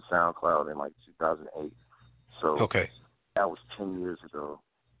 something on SoundCloud in like 2008. So that was 10 years ago.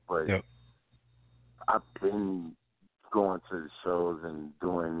 But I've been going to shows and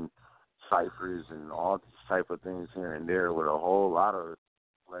doing ciphers and all these type of things here and there with a whole lot of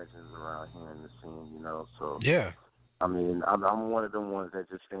legends around here in the scene, you know. So I mean, I'm one of them ones that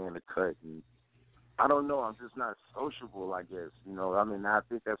just stay in the cut, and I don't know, I'm just not sociable, I guess, you know. I mean, I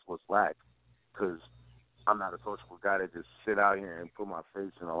think that's what's lack, because I'm not a sociable guy that just sit out here and put my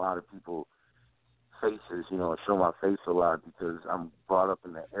face in a lot of people's faces, you know, and show my face a lot, because I'm brought up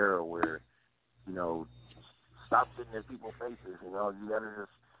in the era where, you know, stop sitting in people's faces, you know. You gotta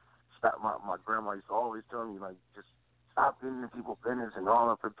just stop. My grandma used to always tell me, like, just stop getting in people's business and all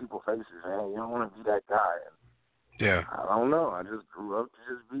up in people's faces, man. You don't want to be that guy. And I don't know. I just grew up to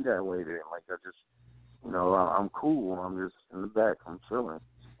just be that way then. Like, I just, you know, I'm cool. I'm just in the back. I'm chilling.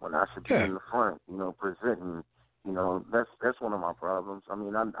 When I should be in the front, you know, presenting You know, that's one of my problems. I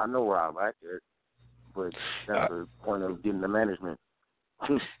mean, I know where I lack it, but that's the point of getting the management.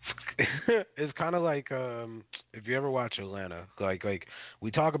 It's kind of like if you ever watch Atlanta, like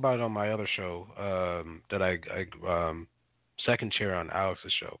we talk about it on my other show that I second chair on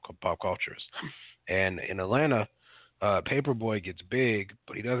Alex's show called Pop Cultures, and in Atlanta, Paperboy gets big,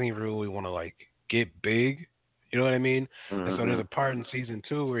 but he doesn't even really want to like get big. You know what I mean? Mm-hmm. And so there's a part in season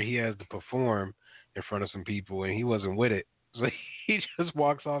 2 where he has to perform in front of some people, and he wasn't with it, so he just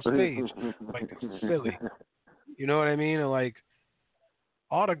walks off stage. Like, this is silly. You know what I mean? And like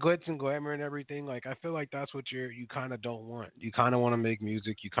all the glitz and glamour and everything, like I feel like that's what you kind of don't want. You kind of want to make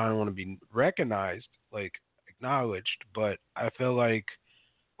music. You kind of want to be recognized, like acknowledged. But I feel like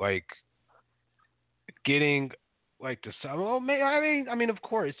getting like the well, I mean, of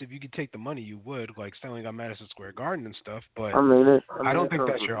course, if you could take the money, you would like selling on Madison Square Garden and stuff. But I don't think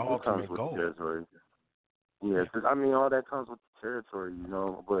that's your ultimate goal. Yeah, cause, I mean, all that comes with the territory, you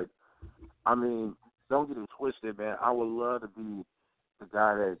know. But I mean, don't get it twisted, man. I would love to be the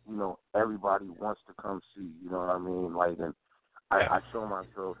guy that, you know, everybody wants to come see, you know what I mean? Like, and I show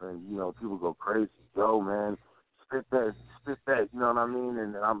myself and, you know, people go crazy. Yo, man, spit that, you know what I mean?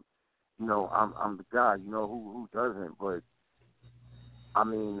 And I'm the guy, you know, who doesn't? But, I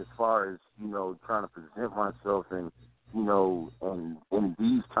mean, as far as, you know, trying to present myself and, you know, and in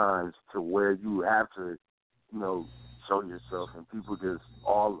these times to where you have to, you know, show yourself and people just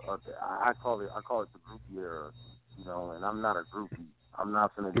all up there. I call it the groupie era, you know, and I'm not a groupie. I'm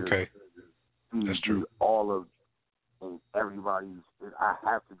not going to just be all of and everybody's. I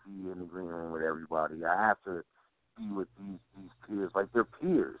have to be in the green room with everybody. I have to be with these peers, like they're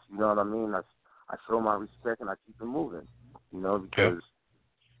peers. You know what I mean? I show my respect and I keep it moving. You know, because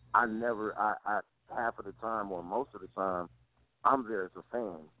I half of the time or most of the time, I'm there as a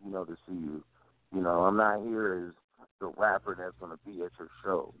fan. You know, to see you. You know, I'm not here as the rapper that's going to be at your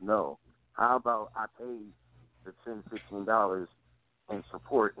show. No. How about I pay the $10, $15 and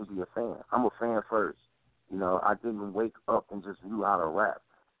support and be a fan? I'm a fan first. You know, I didn't wake up and just knew how to rap.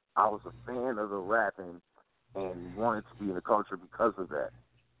 I was a fan of the rapping and wanted to be in the culture because of that,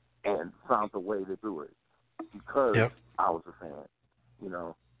 and found a way to do it because I was a fan. You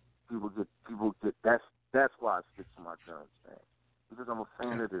know, people get that's why I stick to my guns, man, because I'm a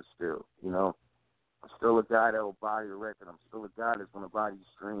fan of this still. You know, I'm still a guy that will buy your record. I'm still a guy that's going to buy these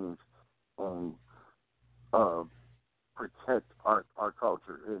streams and protect our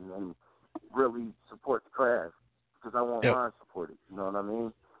culture and really support the craft because I want mine supported. You know what I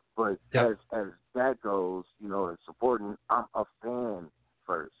mean? But as that goes, you know, and supporting, I'm a fan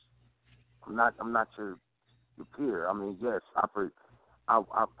first. I'm not your peer. I mean, yes, I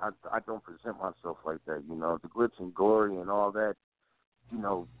don't present myself like that. You know, the glitz and glory and all that. You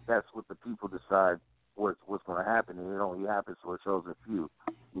know, that's what the people decide what's going to happen, and it only happens for a chosen few.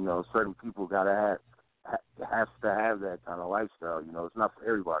 You know, certain people has to have that kind of lifestyle. You know, it's not for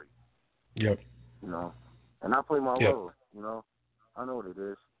everybody. Yep. You know, and I play my role. You know, I know what it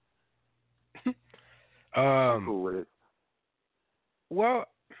is. I'm cool with it. Well,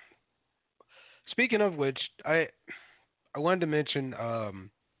 speaking of which, I wanted to mention.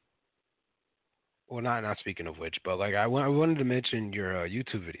 Well, not speaking of which, but like I wanted to mention your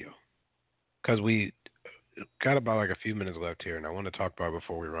YouTube video because we got about like a few minutes left here, and I want to talk about it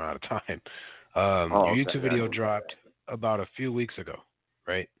before we run out of time. Your YouTube video dropped about a few weeks ago,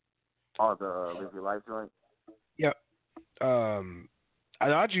 right? Oh, the Live Your Life joint? Yep. I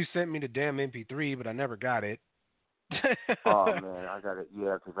thought you sent me the damn MP3, but I never got it. Oh man, I got it.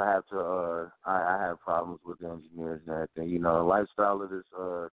 Yeah, because I have to. I have problems with the engineers and everything. You know, the lifestyle of this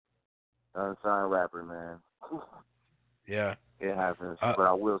unsigned rapper, man. Yeah, it happens. But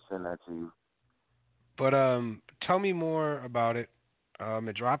I will send that to you. But tell me more about it.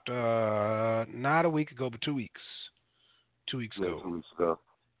 It dropped not a week ago, but 2 weeks. 2 weeks ago. 2 weeks ago.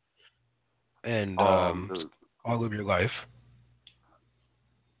 And All Live Your Life.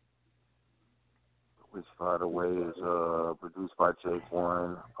 Which, by the way, is produced by Jake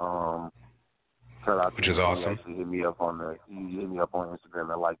Warren. Which is awesome. He hit me up on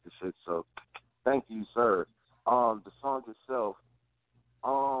Instagram and liked the shit. So, thank you, sir. The song itself.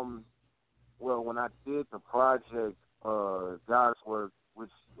 Well, when I did the project, God's Work,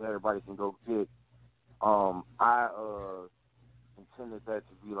 which everybody can go get, I intended that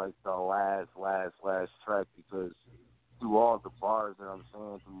to be like the last track because through all the bars that I'm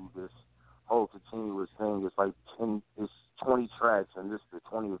saying through this whole continuous thing, it's like 20 tracks, and this is the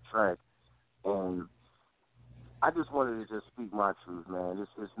 20th track, and I just wanted to just speak my truth, man.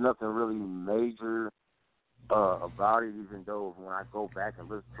 It's nothing really major. about it, even though when I go back and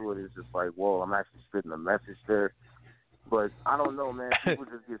listen to it, it's just like, whoa, I'm actually spitting a message there. But I don't know, man. People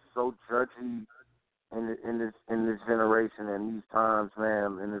just get so judgy in this generation and these times,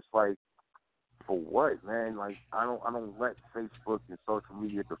 man. And it's like, for what, man? Like, I don't let Facebook and social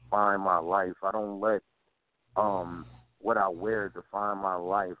media define my life. I don't let what I wear define my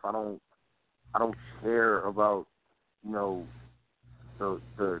life. I don't care about, you know,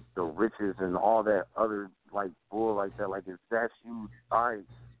 the riches and all that other like bull like that. Like, if that's you, all right,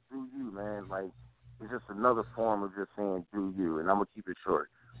 do you, man. Like, it's just another form of just saying do you, and I'm gonna keep it short.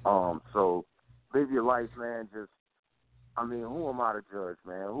 So live your life, man. Just, I mean, who am I to judge,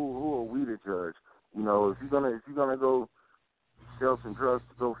 man? Who are we to judge? You know, if you're gonna go sell some drugs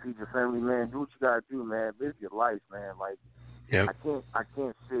to go feed your family, man, do what you gotta do, man. Live your life, man. Like, yep. I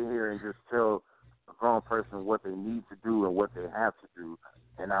can't sit here and just tell a grown person what they need to do and what they have to do,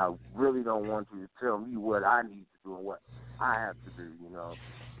 and I really don't want you to tell me what I need to do and what I have to do. You know,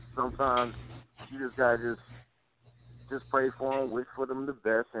 sometimes you just gotta just pray for them, wish for them the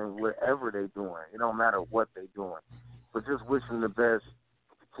best, and whatever they're doing, it don't matter what they're doing, but just wish them the best.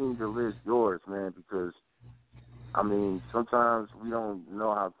 Continue to live yours, man, because I mean, sometimes we don't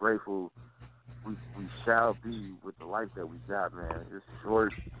know how grateful we shall be with the life that we got, man. It's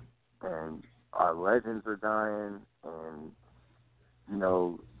short, and our legends are dying, and, you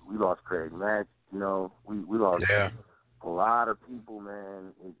know, we lost Craig Mack, you know, we lost a lot of people,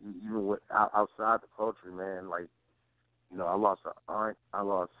 man, even outside the culture, man. Like, you know, I lost an aunt, I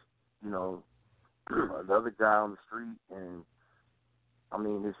lost, you know, another guy on the street, and, I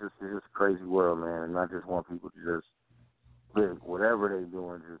mean, it's just a crazy world, man, and I just want people to just live whatever they're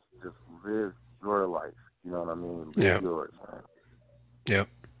doing, just live your life. You know what I mean? Live yours, man. Yep.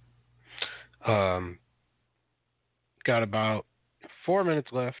 Got about 4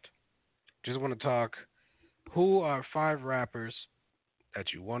 minutes left. Just want to talk. Who are 5 rappers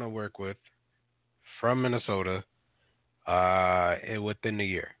that you want to work with from Minnesota within the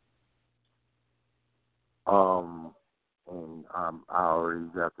year? And I already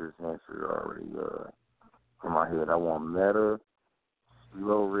got this answer already in my head. I want Meta,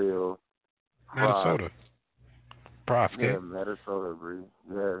 Low Real, Minnesota. Prof. Yeah, Minnesota, agree.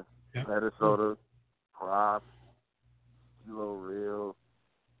 Yeah, Minnesota, Prof, Low Real,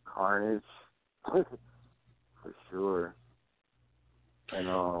 Carnage, for sure. And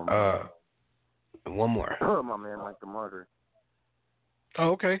one more. My man, like the Martyr. Oh,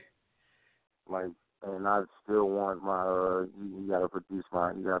 okay. Like, and I still want my you gotta produce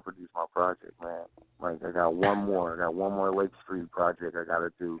my project, man. Like, I got one more Lake Street project I gotta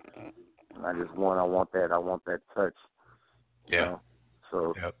do. And I want that touch. Yeah. You know?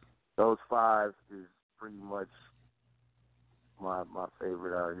 So those 5 is pretty much my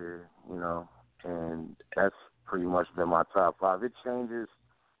favorite out here, you know, and that's pretty much been my top 5. It changes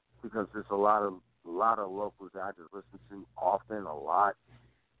because there's a lot of locals that I just listen to often, a lot.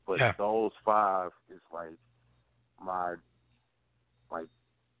 But those 5 is like my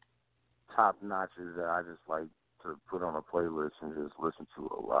top notches that I just like to put on a playlist and just listen to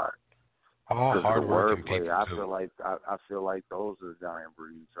a lot. All hard-working people too. I feel like those are dying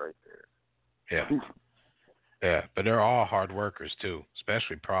breeds right there. Yeah. Yeah, but they're all hard workers too,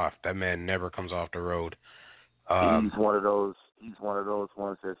 especially Prof. That man never comes off the road. He's one of those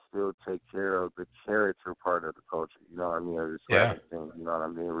ones that still take care of the character part of the culture. You know what I mean? Or this thing, you know what I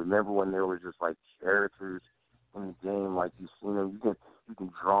mean? Remember when there was just like characters in the game, like you seen them, you can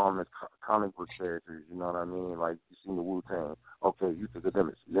draw them as comic book characters. You know what I mean? Like you seen the Wu-Tang. Okay, you think of them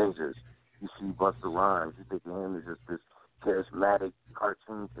as ninjas. You see Busta Rhymes. You think of him as just this charismatic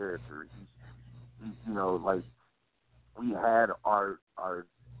cartoon character. He's you know, like we had our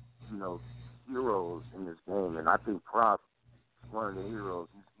you know, heroes in this game, and I think Prof is one of the heroes.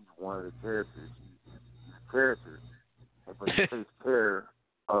 He's one of the characters. He's a character, but he takes care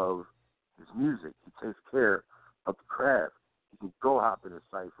of his music. He takes care of the craft. He can go hop in a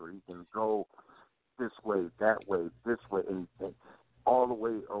cipher. He can go this way, that way, this way, and all the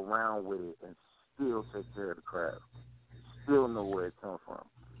way around with it, and still take care of the craft. Still know where it comes from.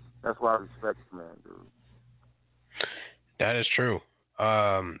 That's why I respect the man, dude. That is true.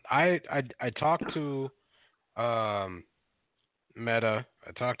 I talked to Meta.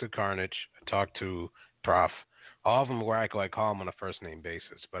 I talked to Carnage. I talked to Prof. All of them where I could like call them on a first name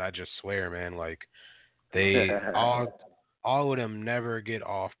basis, but I just swear, man, like they all of them never get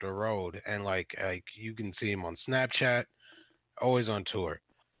off the road, and like you can see them on Snapchat, always on tour.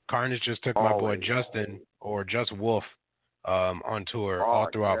 Carnage just took my boy Justin or Just Wolf on tour all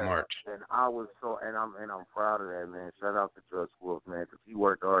throughout March. And I was I'm proud of that, man. Shout out to Just Wolf, man, because he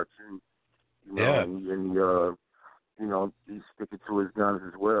worked hard too. You know, and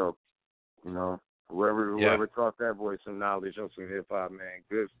times as well. You know, whoever taught that boy some knowledge on some hip hop, man.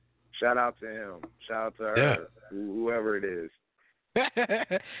 Good. Shout out to him. Shout out to her. Whoever it is.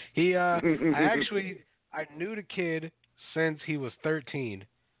 I knew the kid since he was 13.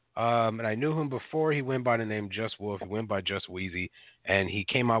 And I knew him before he went by the name Just Wolf. He went by Just Wheezy, and he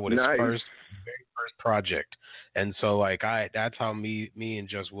came out with his very first project. And so, like, that's how me and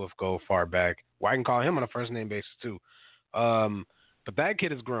Just Wolf go far back. Well, I can call him on a first name basis too. But that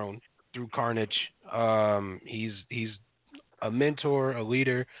kid has grown through Carnage. He's a mentor, a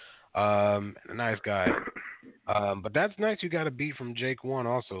leader, a nice guy. But that's nice. You got a beat from Jake One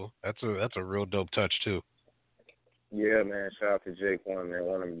also. That's a real dope touch too. Yeah, man. Shout out to Jake One,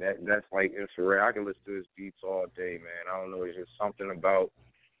 man. That's like it's rare. I can listen to his beats all day, man. I don't know. It's just something about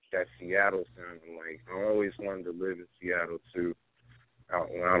that Seattle sound. Like I always wanted to live in Seattle too.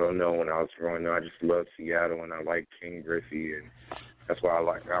 I don't know. When I was growing up, I just loved Seattle, and I like King Griffey, and that's why I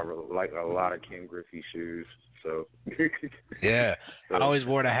really like a lot of King Griffey shoes. So yeah, I always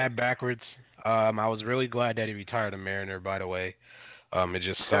wore the hat backwards. I was really glad that he retired a Mariner. By the way, it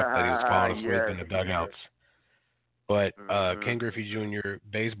just sucked that he was falling asleep in the dugouts. But Ken Griffey Jr.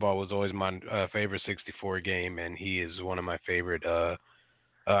 baseball was always my favorite 64 game, and he is one of my favorite. I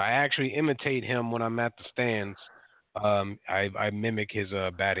actually imitate him when I'm at the stands. I mimic his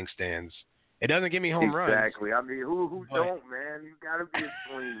batting stance. It doesn't give me home runs. Exactly. I mean, who don't, man? You gotta be a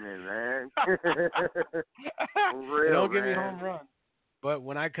swingman, man. For real, it don't man. give me home runs. But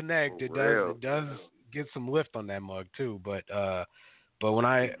when I connect, it does get some lift on that mug too. But when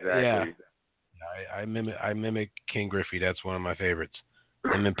I mimic King Griffey. That's one of my favorites.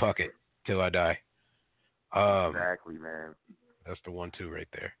 Him and Puckett till I die. Exactly, man. That's the 1-2 right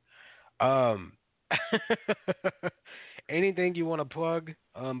there. Anything you want to plug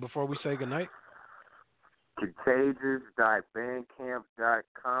before we say goodnight?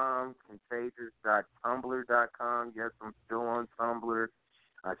 Contagious.bandcamp.com, contagious.tumblr.com. Yes, I'm still on Tumblr.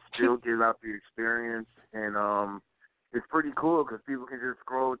 I still give out the experience, and it's pretty cool because people can just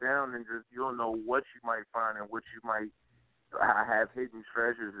scroll down and you don't know what you might find and what you might. I have hidden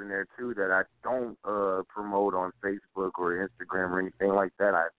treasures in there too that I don't promote on Facebook or Instagram or anything like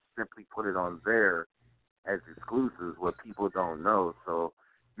that. I simply put it on there as exclusives, what people don't know. So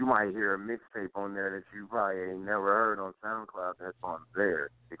you might hear a mixtape on there that you probably ain't never heard on SoundCloud that's on there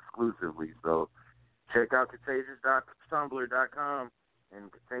exclusively. So check out contagious.tumblr.com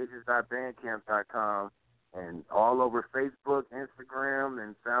and contagious.bandcamp.com and all over Facebook, Instagram,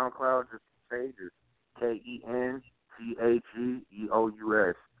 and SoundCloud, just Contagious.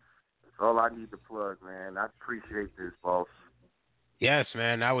 KENTAGEOUS. That's all I need to plug, man. I appreciate this, boss. Yes,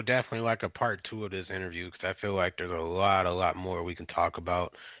 man. I would definitely like a part 2 of this interview because I feel like there's a lot more we can talk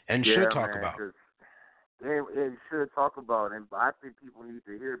about and should talk about. And should talk about, and I think people need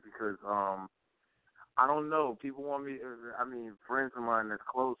to hear because I don't know. People want me. I mean, friends of mine that's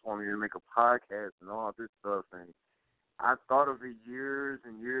close want me to make a podcast and all this stuff, and I thought of it years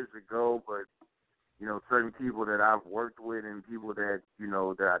and years ago, but you know, certain people that I've worked with and people that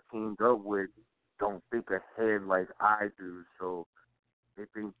that I teamed up with don't think ahead like I do, so they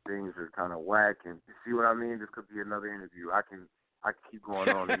think things are kind of whack. And you see what I mean? This could be another interview. I can keep going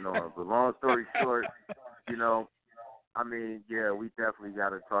on and on. But long story short, I mean, yeah, we definitely got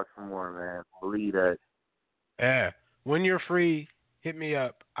to talk some more, man. Believe that. Yeah. When you're free, hit me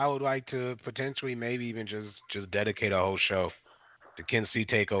up. I would like to potentially maybe even just dedicate a whole show to Ken C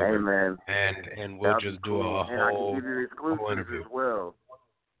Takeover. Hey, man. And we'll just do a and whole I can give you exclusives interview as well.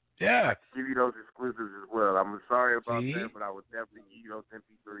 Yeah. I can give you those exclusives as well. I'm sorry about that, but I would definitely give you those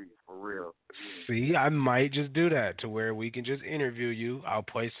MP3s for real. See, I might just do that to where we can just interview you. I'll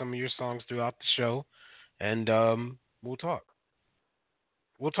play some of your songs throughout the show, and we'll talk.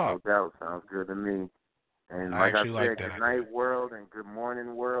 No doubt. Sounds good to me. And like I said, good night, world, and good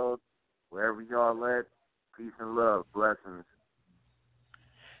morning, world. Wherever y'all at, peace and love. Blessings.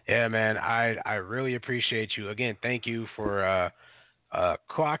 Yeah, man, I really appreciate you. Again, thank you for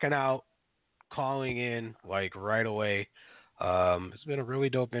clocking out, calling in like right away. It's been a really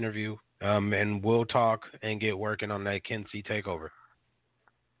dope interview, and we'll talk and get working on that Ken C Takeover.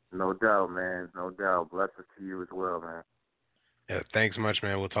 No doubt, man. No doubt. Blessings to you as well, man. Yeah, thanks much,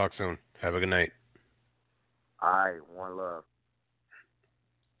 man. We'll talk soon. Have a good night. All right, one love.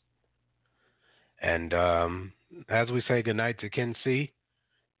 And as we say goodnight to Ken C,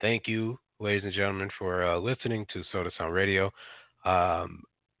 thank you, ladies and gentlemen, for listening to Sota Sound Radio.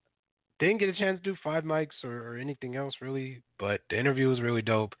 Didn't get a chance to do 5 mics or anything else really, but the interview was really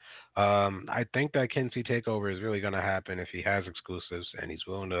dope. I think that Ken C Takeover is really going to happen if he has exclusives and he's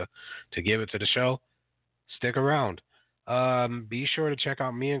willing to give it to the show. Stick around. Be sure to check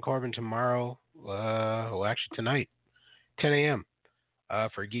out me and Corbin tomorrow. Actually tonight, 10 a.m.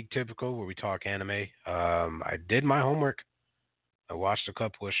 For Geek Typical, where we talk anime. I did my homework. I watched a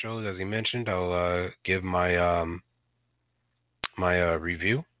couple of shows, as he mentioned. I'll give my my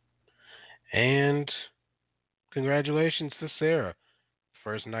review. And congratulations to Sarah.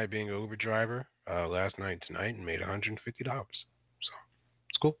 First night being an Uber driver. Last night and tonight, and made $150. So it's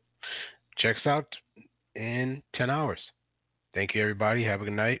cool. Checks out in 10 hours. Thank you, everybody. Have a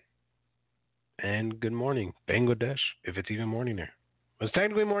good night. And good morning, Bangladesh, if it's even morning there. It's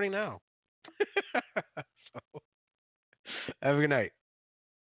technically morning now. So, have a good night.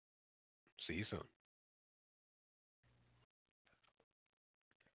 See you soon.